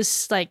when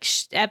this like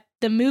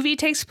the movie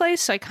takes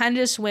place. So I kind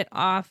of just went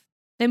off.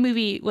 The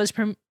movie was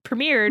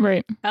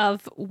premiered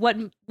of what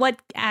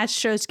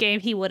Astros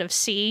game he would have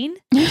seen.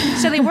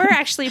 So they were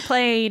actually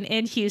playing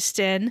in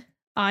Houston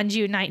on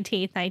June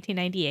 19th,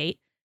 1998.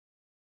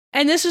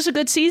 And this was a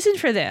good season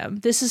for them.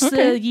 This is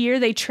the year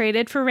they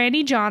traded for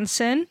Randy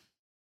Johnson.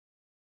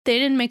 They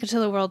didn't make it to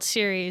the World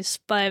Series,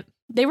 but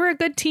they were a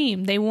good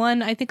team. They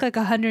won, I think, like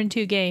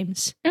 102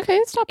 games. Okay,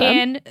 it's not bad.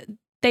 And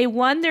they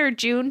won their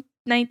June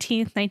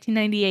 19th,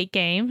 1998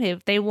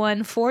 game. They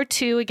won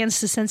 4-2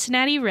 against the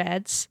Cincinnati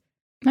Reds.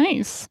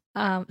 Nice.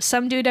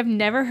 Some dude I've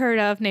never heard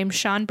of named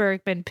Sean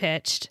Bergman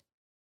pitched.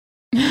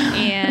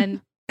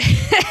 And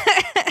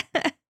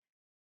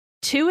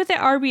 2 of the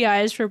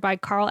RBIs were by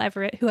Carl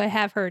Everett, who I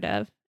have heard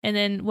of. And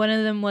then one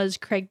of them was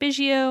Craig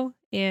Biggio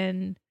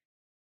and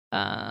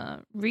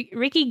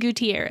Ricky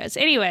Gutierrez.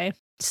 Anyway,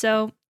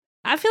 so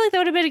I feel like that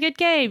would have been a good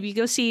game. You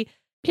go see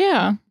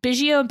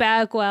Biggio and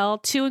Bagwell,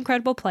 2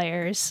 incredible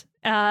players.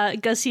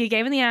 Go see a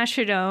game in the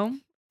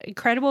Astrodome,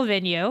 incredible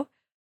venue.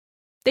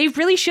 They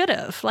really should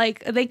have.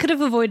 Like, they could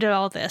have avoided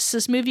all this.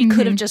 This movie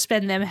could have just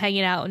been them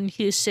hanging out in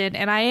Houston.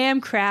 And I am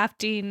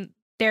crafting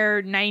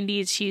their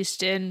 90s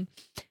Houston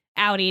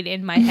outing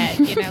in my head.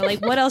 You know,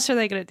 like, what else are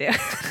they going to do?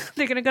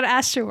 They're going to go to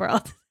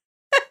Astroworld.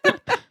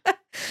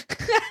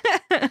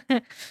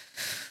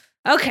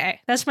 Okay,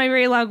 that's my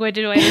very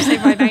long-winded way to say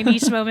my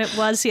 90s moment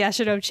was the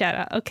Astrodome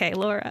shout-out. Okay,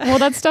 Laura. Well,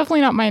 that's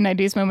definitely not my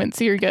 90s moment,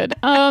 so you're good.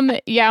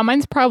 Yeah,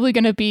 mine's probably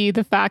going to be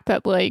the fact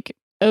that, like,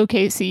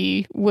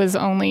 OKC was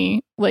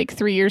only like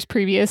 3 years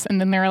previous, and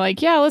then they're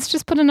like, yeah, let's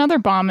just put another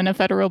bomb in a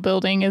federal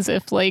building, as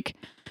if like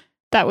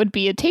that would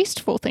be a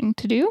tasteful thing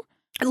to do.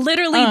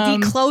 Literally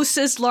the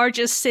closest,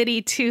 largest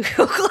city to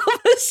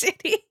Oklahoma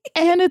City.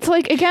 And it's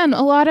like, again,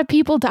 a lot of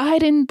people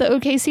died in the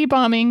OKC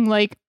bombing.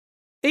 Like,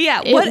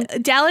 yeah,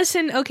 Dallas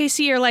and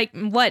OKC are like,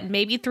 what,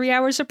 maybe 3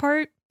 hours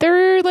apart?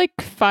 They're like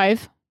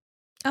 5.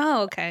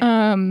 Oh,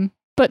 okay.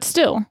 But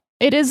still,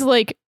 it is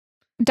like,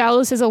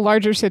 Dallas is a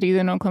larger city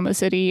than Oklahoma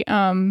City,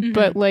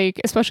 but like,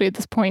 especially at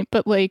this point,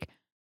 but like,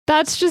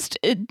 that's just,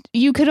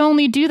 you could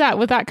only do that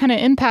with that kind of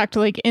impact,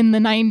 like in the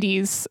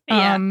 90s,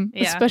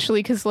 especially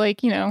because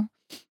like, you know,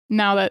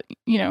 now that,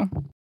 you know,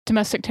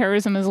 domestic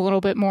terrorism is a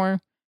little bit more,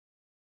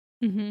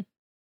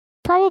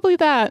 probably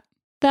that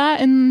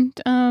and,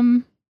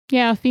 FEMA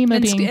and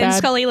being bad. And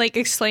Scully like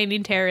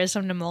explaining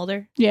terrorism to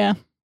Mulder. Yeah.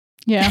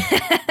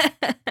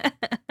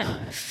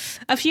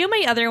 A few of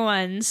my other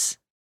ones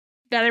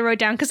that I wrote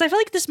down, because I feel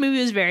like this movie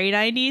was very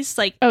 90s.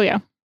 Like, oh yeah,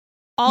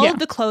 all of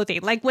the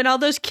clothing, like when all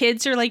those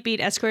kids are like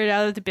being escorted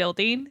out of the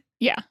building.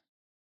 Yeah,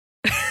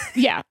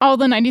 all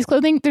the 90s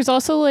clothing. There's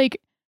also like,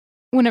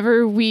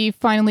 whenever we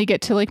finally get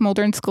to like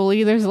Mulder and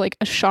Scully, there's like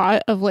a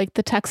shot of like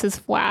the Texas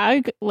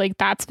flag. Like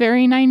that's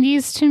very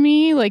 90s to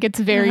me. Like it's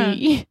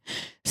very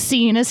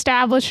scene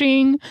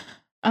establishing.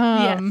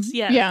 Yes.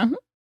 Yeah.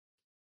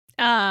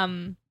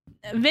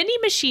 Vending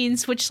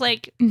machines, which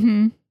like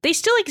they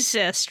still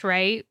exist,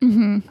 right?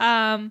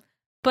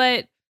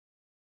 But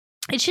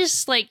it's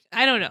just like,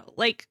 I don't know,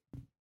 like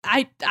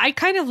I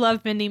kind of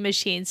love vending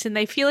machines, and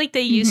I feel like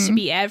they used to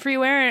be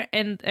everywhere,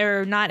 and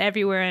they're not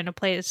everywhere in a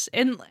place,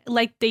 and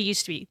like they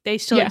used to be. They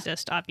still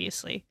exist,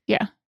 obviously.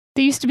 Yeah,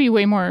 they used to be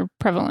way more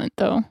prevalent,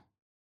 though.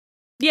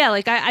 Yeah,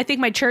 like I think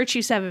my church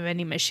used to have a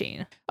vending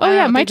machine. Oh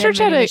yeah, my church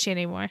had a machine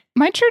anymore.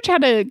 My church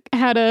had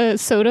a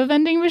soda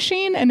vending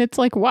machine, and it's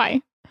like,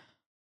 why?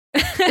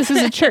 This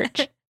is a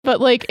church,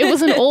 but like it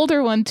was an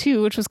older one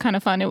too, which was kind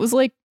of fun. It was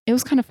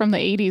kind of from the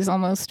 80s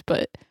almost,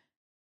 but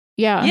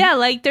yeah,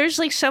 like there's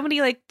like so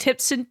many like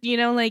tips and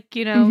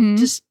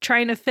just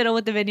trying to fiddle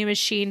with the vending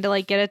machine to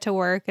like get it to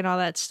work and all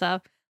that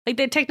stuff. Like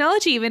the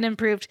technology even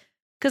improved,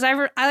 because I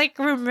like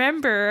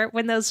remember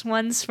when those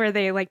ones where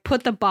they like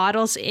put the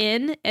bottles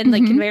in and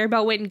like conveyor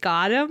belt went and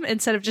got them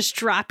instead of just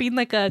dropping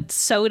like a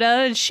soda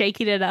and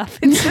shaking it up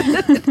into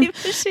the vending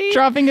machine.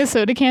 Dropping a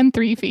soda can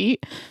 3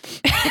 feet.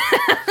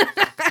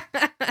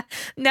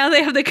 Now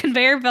they have the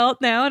conveyor belt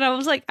now, and I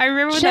was like, I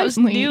remember when that was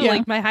new,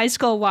 like my high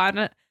school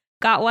one.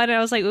 got one and I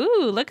was like,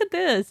 ooh, look at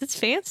this. It's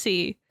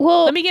fancy.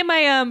 Well, let me get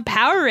my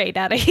Powerade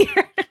out of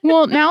here.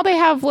 Well, now they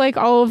have like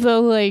all of the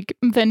like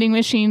vending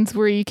machines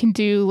where you can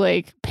do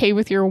like pay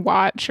with your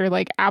watch or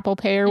like Apple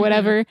Pay or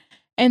whatever.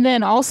 And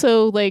then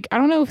also like, I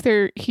don't know if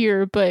they're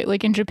here, but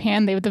like in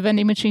Japan, they have the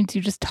vending machines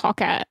you just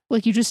talk at.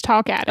 Like you just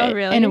talk at it.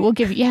 Really? And it will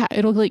give you,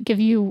 it'll like give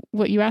you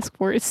what you ask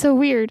for. It's so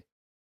weird.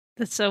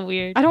 That's so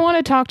weird. I don't want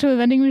to talk to a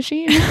vending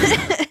machine.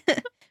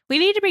 We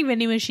need to bring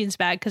vending machines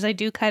back because I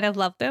do kind of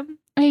love them.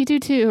 I do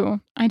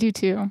too.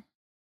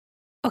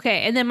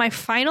 Okay, and then my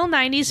final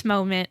 90s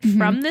moment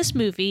from this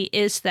movie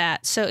is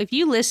that, so if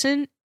you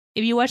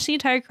watch the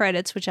entire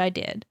credits, which I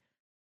did,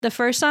 the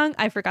first song,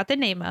 I forgot the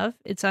name of,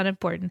 it's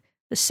unimportant.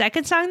 The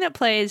second song that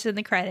plays in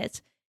the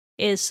credits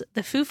is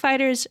the Foo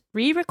Fighters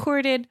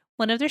re-recorded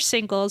one of their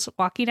singles,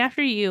 Walking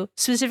After You,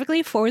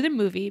 specifically for the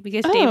movie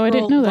because Dave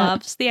Grohl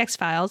loves The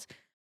X-Files.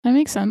 That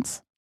makes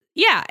sense.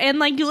 Yeah, and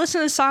like you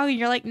listen to the song and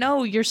you're like,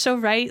 no, you're so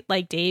right.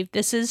 Like, Dave,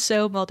 this is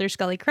so Mulder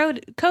Scully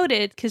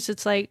coded because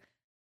it's like,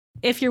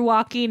 if you're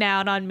walking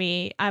out on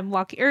me, I'm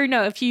walking, or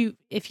no,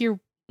 if you're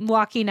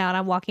walking out,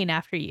 I'm walking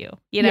after you.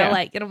 You know,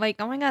 like, and I'm like,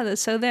 oh my God,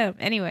 that's so them.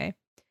 Anyway,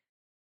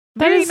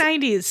 very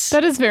 90s.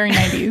 That is very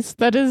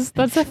 90s.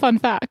 That's a fun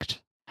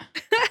fact.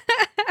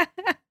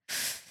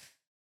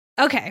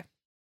 Okay,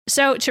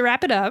 so to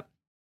wrap it up,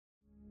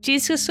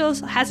 Jesus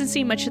hasn't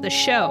seen much of the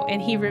show,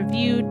 and he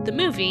reviewed the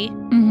movie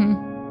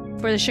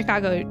for the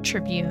Chicago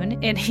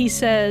Tribune, and he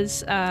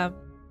says,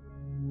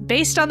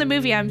 based on the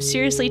movie, I'm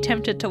seriously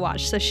tempted to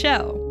watch the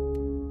show.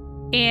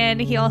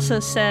 And he also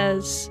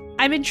says,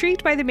 I'm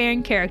intrigued by the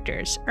main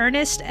characters,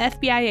 earnest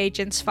FBI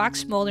agents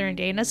Fox Mulder and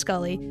Dana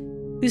Scully,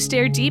 who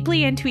stare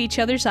deeply into each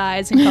other's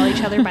eyes and call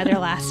each other by their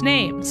last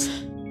names.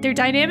 Their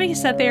dynamic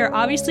is that they are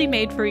obviously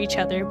made for each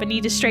other, but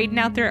need to straighten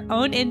out their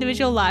own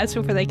individual lives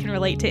before they can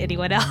relate to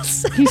anyone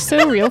else. He's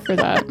so real for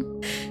that.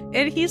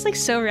 And he's like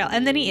so real.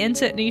 And then he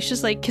ends it and he's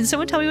just like, can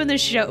someone tell me when the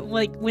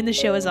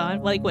show is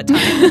on? Like what time?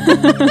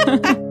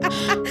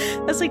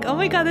 I was like, oh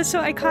my God, that's so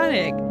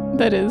iconic.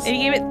 That is. And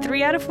he gave it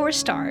 3 out of 4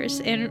 stars.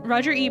 And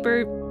Roger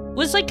Ebert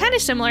was like kind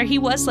of similar. He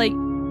was like,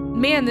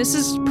 man, this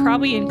is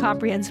probably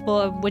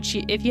incomprehensible,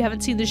 if you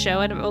haven't seen the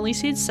show, and I've only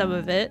seen some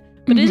of it,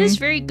 but it is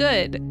very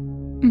good.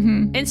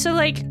 And so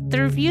like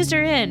the reviews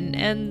are in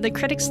and the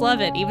critics love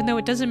it, even though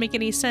it doesn't make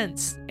any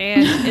sense.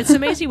 And it's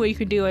amazing what you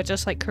can do with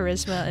just like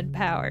charisma and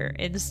power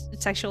and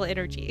sexual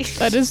energy.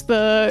 That is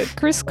the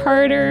Chris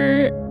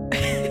Carter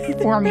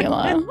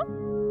formula.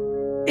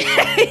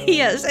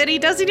 Yes, and he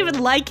doesn't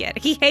even like it.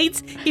 He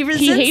hates that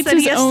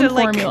his own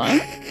formula.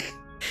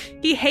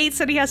 He hates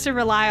that he has to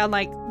rely on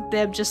like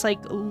them just like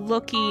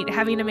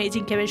having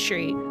amazing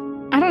chemistry.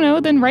 I don't know,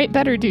 then write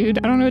better, dude.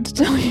 I don't know what to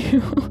tell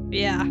you.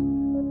 Yeah.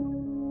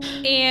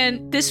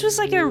 And this was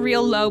like a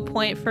real low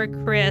point for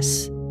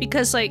Chris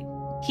because like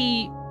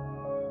he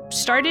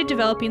started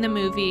developing the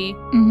movie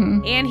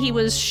and he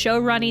was show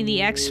running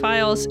the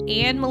X-Files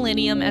and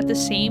Millennium at the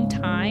same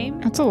time.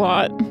 That's a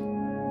lot.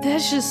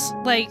 That's just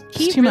like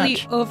he really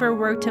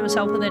overworked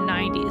himself in the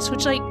 90s,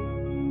 which like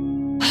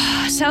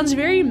sounds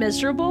very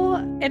miserable.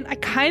 And I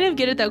kind of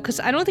get it though, because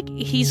I don't think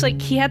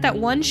he had that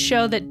one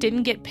show that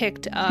didn't get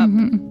picked up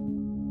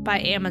by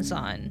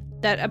Amazon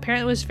that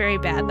apparently was very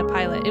bad, the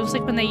pilot. It was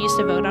like when they used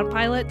to vote on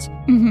pilots.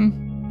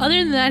 Other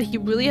than that, he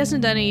really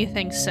hasn't done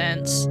anything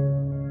since.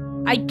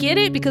 I get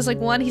it because like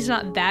 1, he's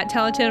not that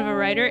talented of a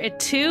writer, and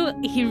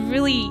 2, he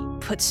really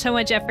put so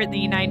much effort in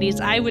the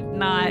 90s. I would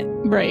not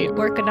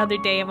work another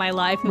day in my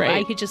life if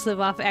I could just live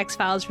off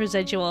X-Files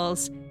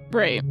residuals.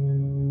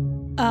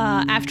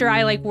 After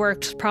I like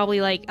worked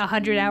probably like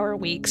 100-hour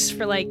weeks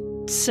for like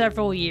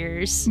several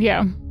years.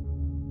 Yeah.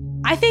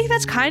 I think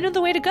that's kind of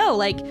the way to go.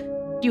 Like,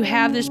 you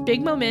have this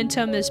big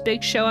momentum, this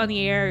big show on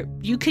the air.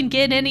 You can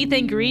get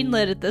anything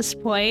greenlit at this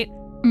point.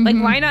 Like,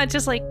 why not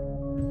just like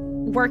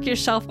work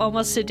yourself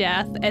almost to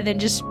death and then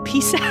just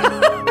peace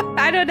out?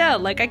 I don't know.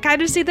 Like, I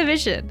kind of see the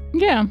vision.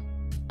 Yeah,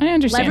 I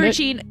understand.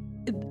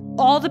 Leveraging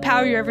all the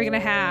power you're ever going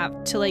to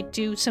have to like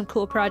do some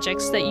cool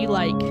projects that you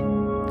like.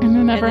 And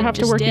then never have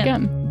to work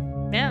again.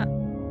 Yeah.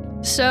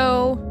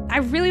 So I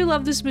really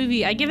love this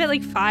movie. I give it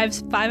like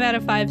 5 out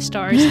of 5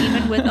 stars,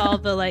 even with all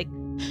the like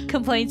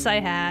complaints I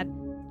had.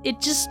 It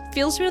just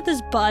fills me with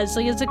this buzz.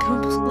 Like, it's a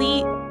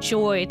complete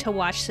joy to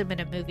watch them in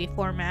a movie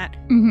format.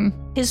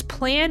 His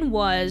plan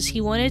was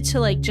he wanted to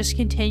like just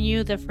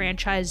continue the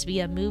franchise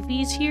via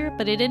movies here,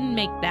 but it didn't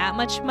make that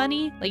much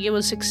money. Like, it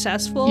was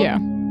successful,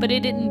 but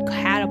it didn't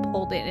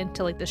catapult it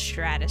into like the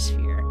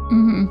stratosphere.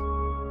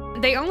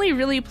 They only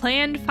really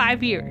planned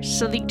 5 years.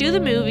 So they do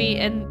the movie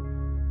and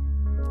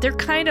they're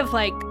kind of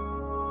like,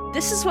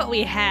 this is what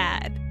we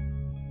had.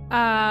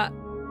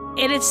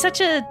 And it's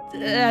such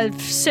a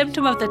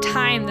symptom of the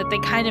time that they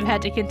kind of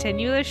had to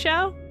continue the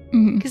show.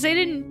 Because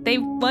they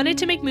wanted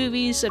to make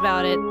movies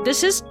about it.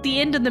 This is the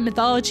end of the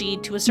mythology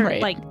to a certain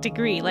like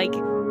degree. Like,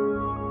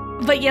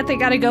 but yet they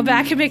got to go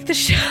back and make the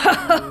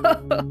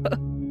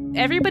show.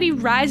 Everybody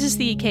rises to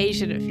the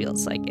occasion, it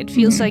feels like. It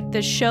feels like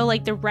the show,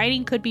 like the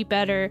writing could be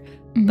better.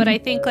 But I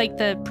think like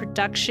the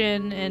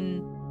production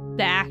and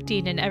the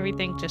acting and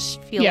everything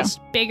just feels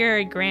bigger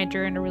and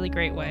grander in a really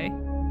great way.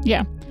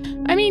 Yeah.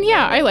 I mean,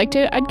 yeah, I liked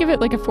it. I'd give it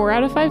like a 4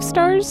 out of 5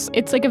 stars.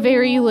 It's like a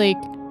very like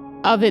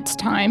of its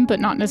time, but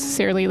not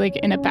necessarily like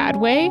in a bad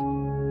way.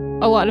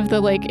 A lot of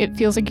the like, it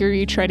feels like you're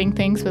retreading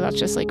things, but that's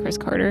just like Chris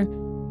Carter.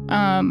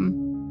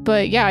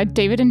 But yeah,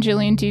 David and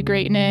Jillian do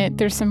great in it.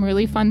 There's some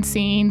really fun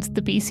scenes.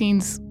 The B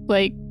scene's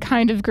like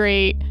kind of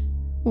great,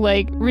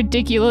 like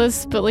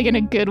ridiculous, but like in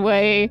a good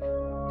way.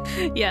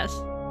 Yes.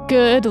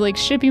 Good, like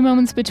shippy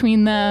moments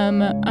between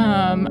them.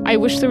 I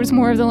wish there was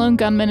more of the Lone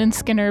Gunman and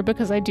Skinner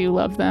because I do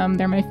love them.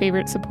 They're my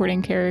favorite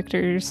supporting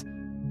characters.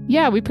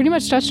 Yeah, we pretty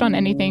much touched on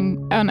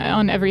anything,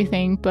 on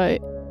everything, but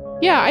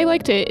yeah, I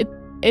liked it.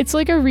 It's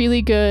like a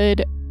really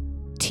good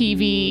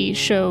TV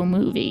show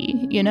movie,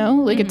 you know?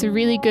 Like it's a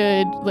really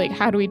good, like,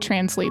 how do we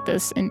translate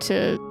this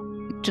into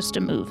just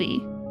a movie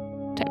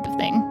type of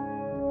thing.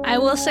 I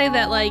will say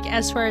that, like,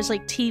 as far as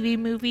like TV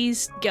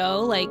movies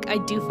go, like I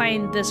do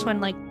find this one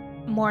like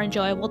more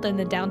enjoyable than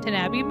the Downton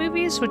Abbey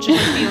movies, which are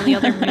like the only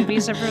other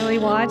movies I've really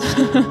watched.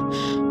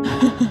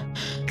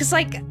 Because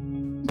like,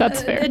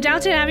 that's fair. The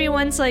Downton Abbey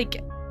ones,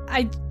 like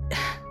I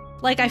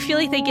feel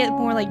like they get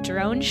more like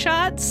drone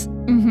shots,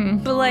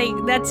 but like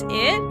that's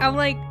it. I'm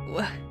like,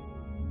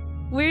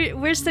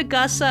 where's the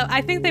Gus up?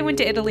 I think they went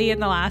to Italy in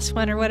the last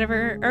one or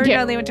whatever, or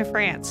no, they went to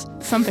France.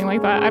 Something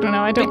like that. I don't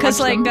know. I don't because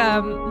watch like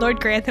them. Lord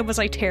Grantham was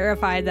like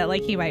terrified that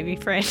like he might be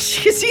French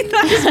because he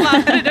thought his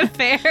mom had an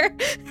affair.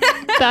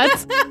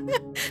 That's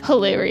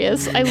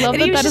hilarious. I love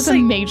that is a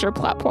major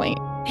plot point.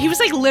 He was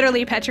like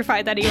literally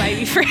petrified that he might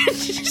be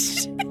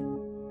French.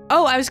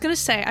 Oh, I was gonna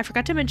say, I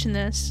forgot to mention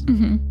this.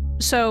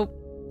 So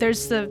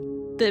there's the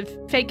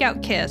fake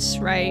out kiss,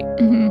 right?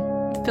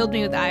 Filled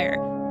me with ire.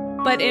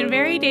 But in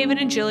very David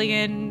and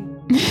Jillian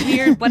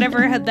weird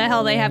whatever the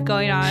hell they have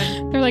going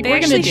on, they're like, we're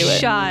gonna do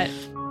it.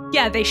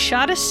 Yeah, they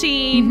shot a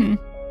scene.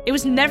 It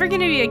was never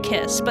gonna be a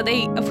kiss, but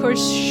they of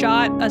course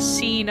shot a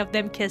scene of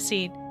them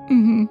kissing.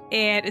 And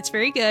it's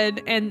very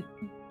good. And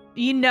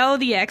you know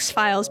the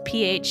X-Files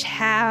PH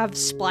have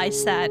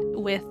spliced that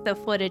with the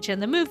footage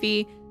in the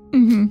movie.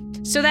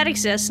 So that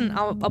exists, and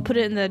I'll put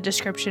it in the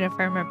description if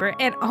I remember.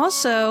 And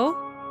also,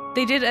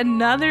 they did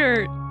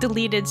another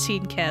deleted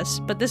scene kiss,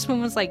 but this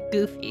one was like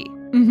goofy.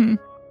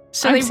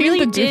 So I've they seen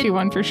really the goofy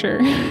one for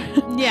sure.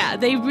 Yeah,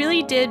 they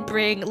really did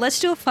bring, let's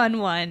do a fun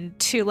one,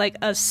 to like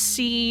a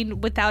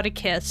scene without a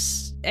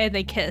kiss, and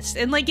they kissed.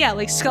 And like, yeah,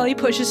 like Scully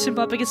pushes him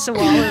up against the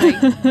wall,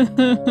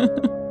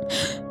 and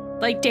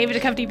like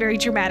David Duchovny very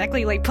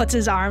dramatically like puts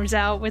his arms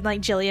out when like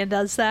Jillian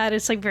does that.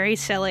 It's like very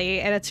silly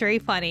and it's very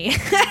funny.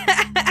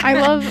 I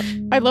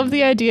love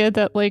the idea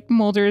that like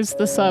Mulder is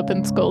the sub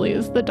and Scully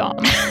is the dom.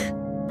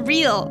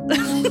 Real.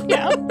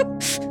 Yeah.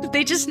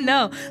 They just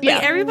know.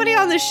 Like everybody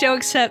on the show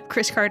except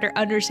Chris Carter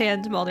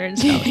understands Mulder and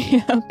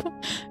Scully. Yep.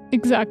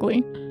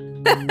 Exactly.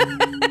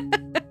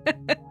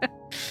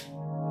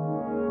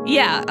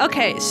 Yeah,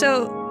 okay,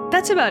 so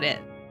that's about it.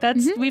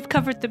 We've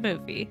covered the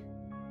movie.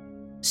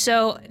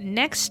 So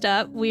next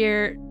up,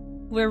 we're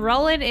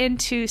rolling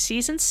into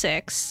season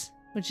 6,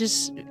 which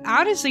is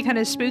honestly kind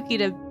of spooky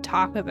to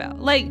talk about.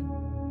 Like,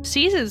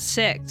 season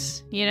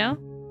 6, you know?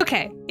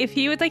 Okay, if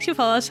you would like to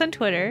follow us on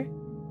Twitter,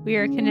 we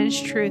are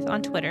Condensed Truth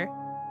on Twitter.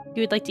 If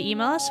you would like to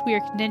email us, we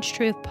are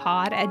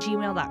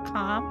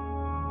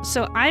condensedtruthpod@gmail.com.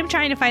 So I'm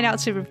trying to find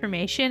out some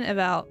information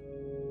about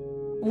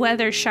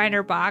whether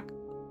Shiner Bock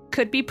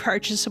could be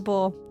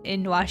purchasable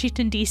in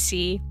Washington,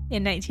 D.C.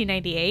 in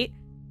 1998.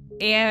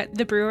 And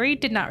the brewery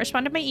did not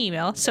respond to my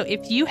email. So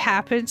if you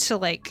happen to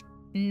like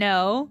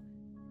know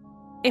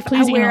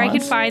where I can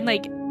find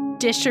like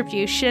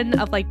distribution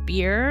of like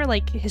beer,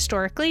 like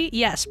historically,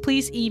 yes,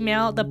 please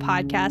email the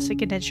podcast at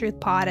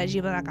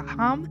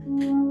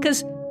condensedtruthpod@gmail.com,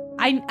 because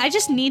I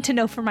just need to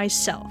know for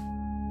myself,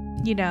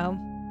 you know.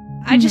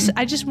 I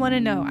just want to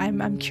know.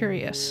 I'm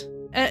curious.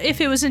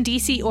 If it was in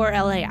DC or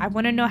LA, I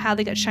want to know how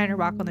they got Shiner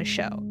Bock on the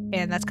show,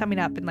 and that's coming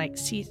up in like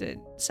season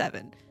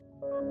 7.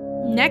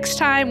 Next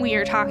time we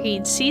are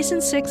talking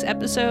season 6,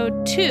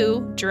 episode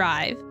 2,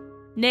 Drive.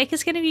 Nick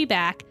is going to be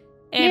back,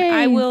 and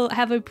I will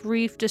have a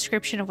brief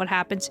description of what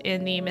happens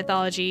in the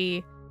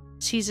Mythology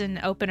season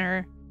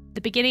opener.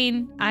 The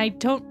beginning, I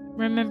don't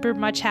remember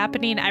much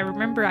happening. I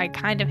remember I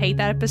kind of hate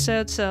that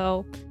episode,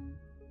 so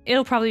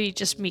it'll probably be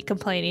just me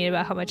complaining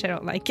about how much I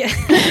don't like it.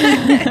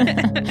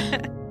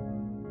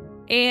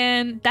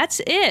 And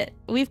that's it.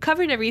 We've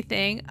covered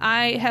everything.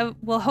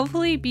 will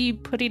hopefully be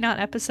putting out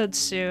episodes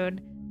soon.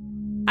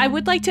 I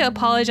would like to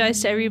apologize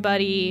to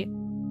everybody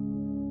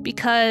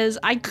because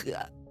I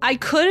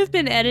could have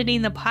been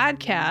editing the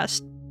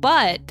podcast,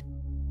 but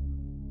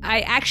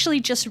I actually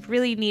just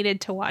really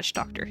needed to watch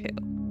Doctor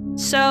Who.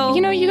 So,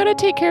 you know, you gotta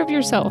take care of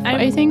yourself.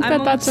 I think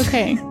that's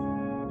okay.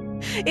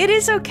 It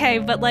is okay,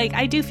 but like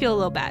I do feel a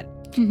little bad.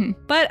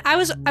 But I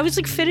was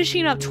like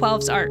finishing up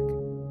 12's arc.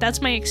 That's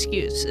my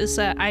excuse, is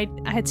that I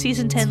had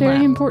season 10 left. It's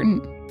very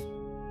important.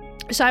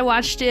 So I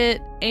watched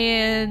it,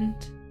 and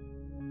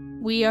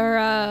we are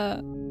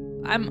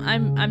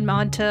I'm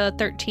on to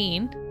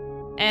 13,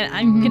 and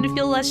I'm gonna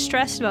feel less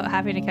stressed about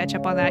having to catch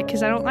up on that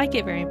because I don't like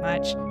it very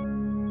much.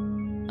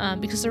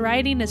 because the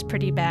writing is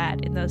pretty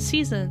bad in those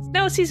seasons.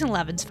 No, season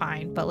 11's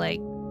fine, but like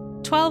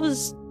 12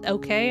 is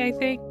okay, I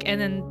think,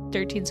 and then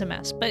 13's a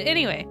mess. But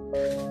anyway,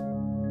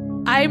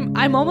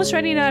 I'm almost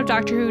running out of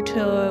Doctor Who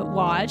to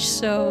watch,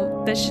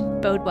 so that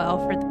should bode well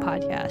for the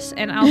podcast.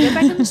 And I'll get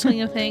back in the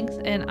swing of things,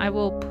 and I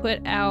will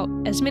put out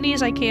as many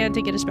as I can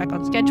to get us back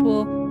on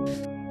schedule.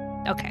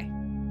 Okay.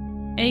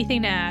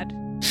 Anything to add?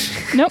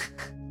 Nope.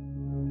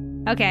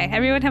 Okay,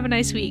 everyone have a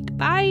nice week.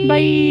 Bye.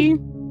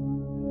 Bye.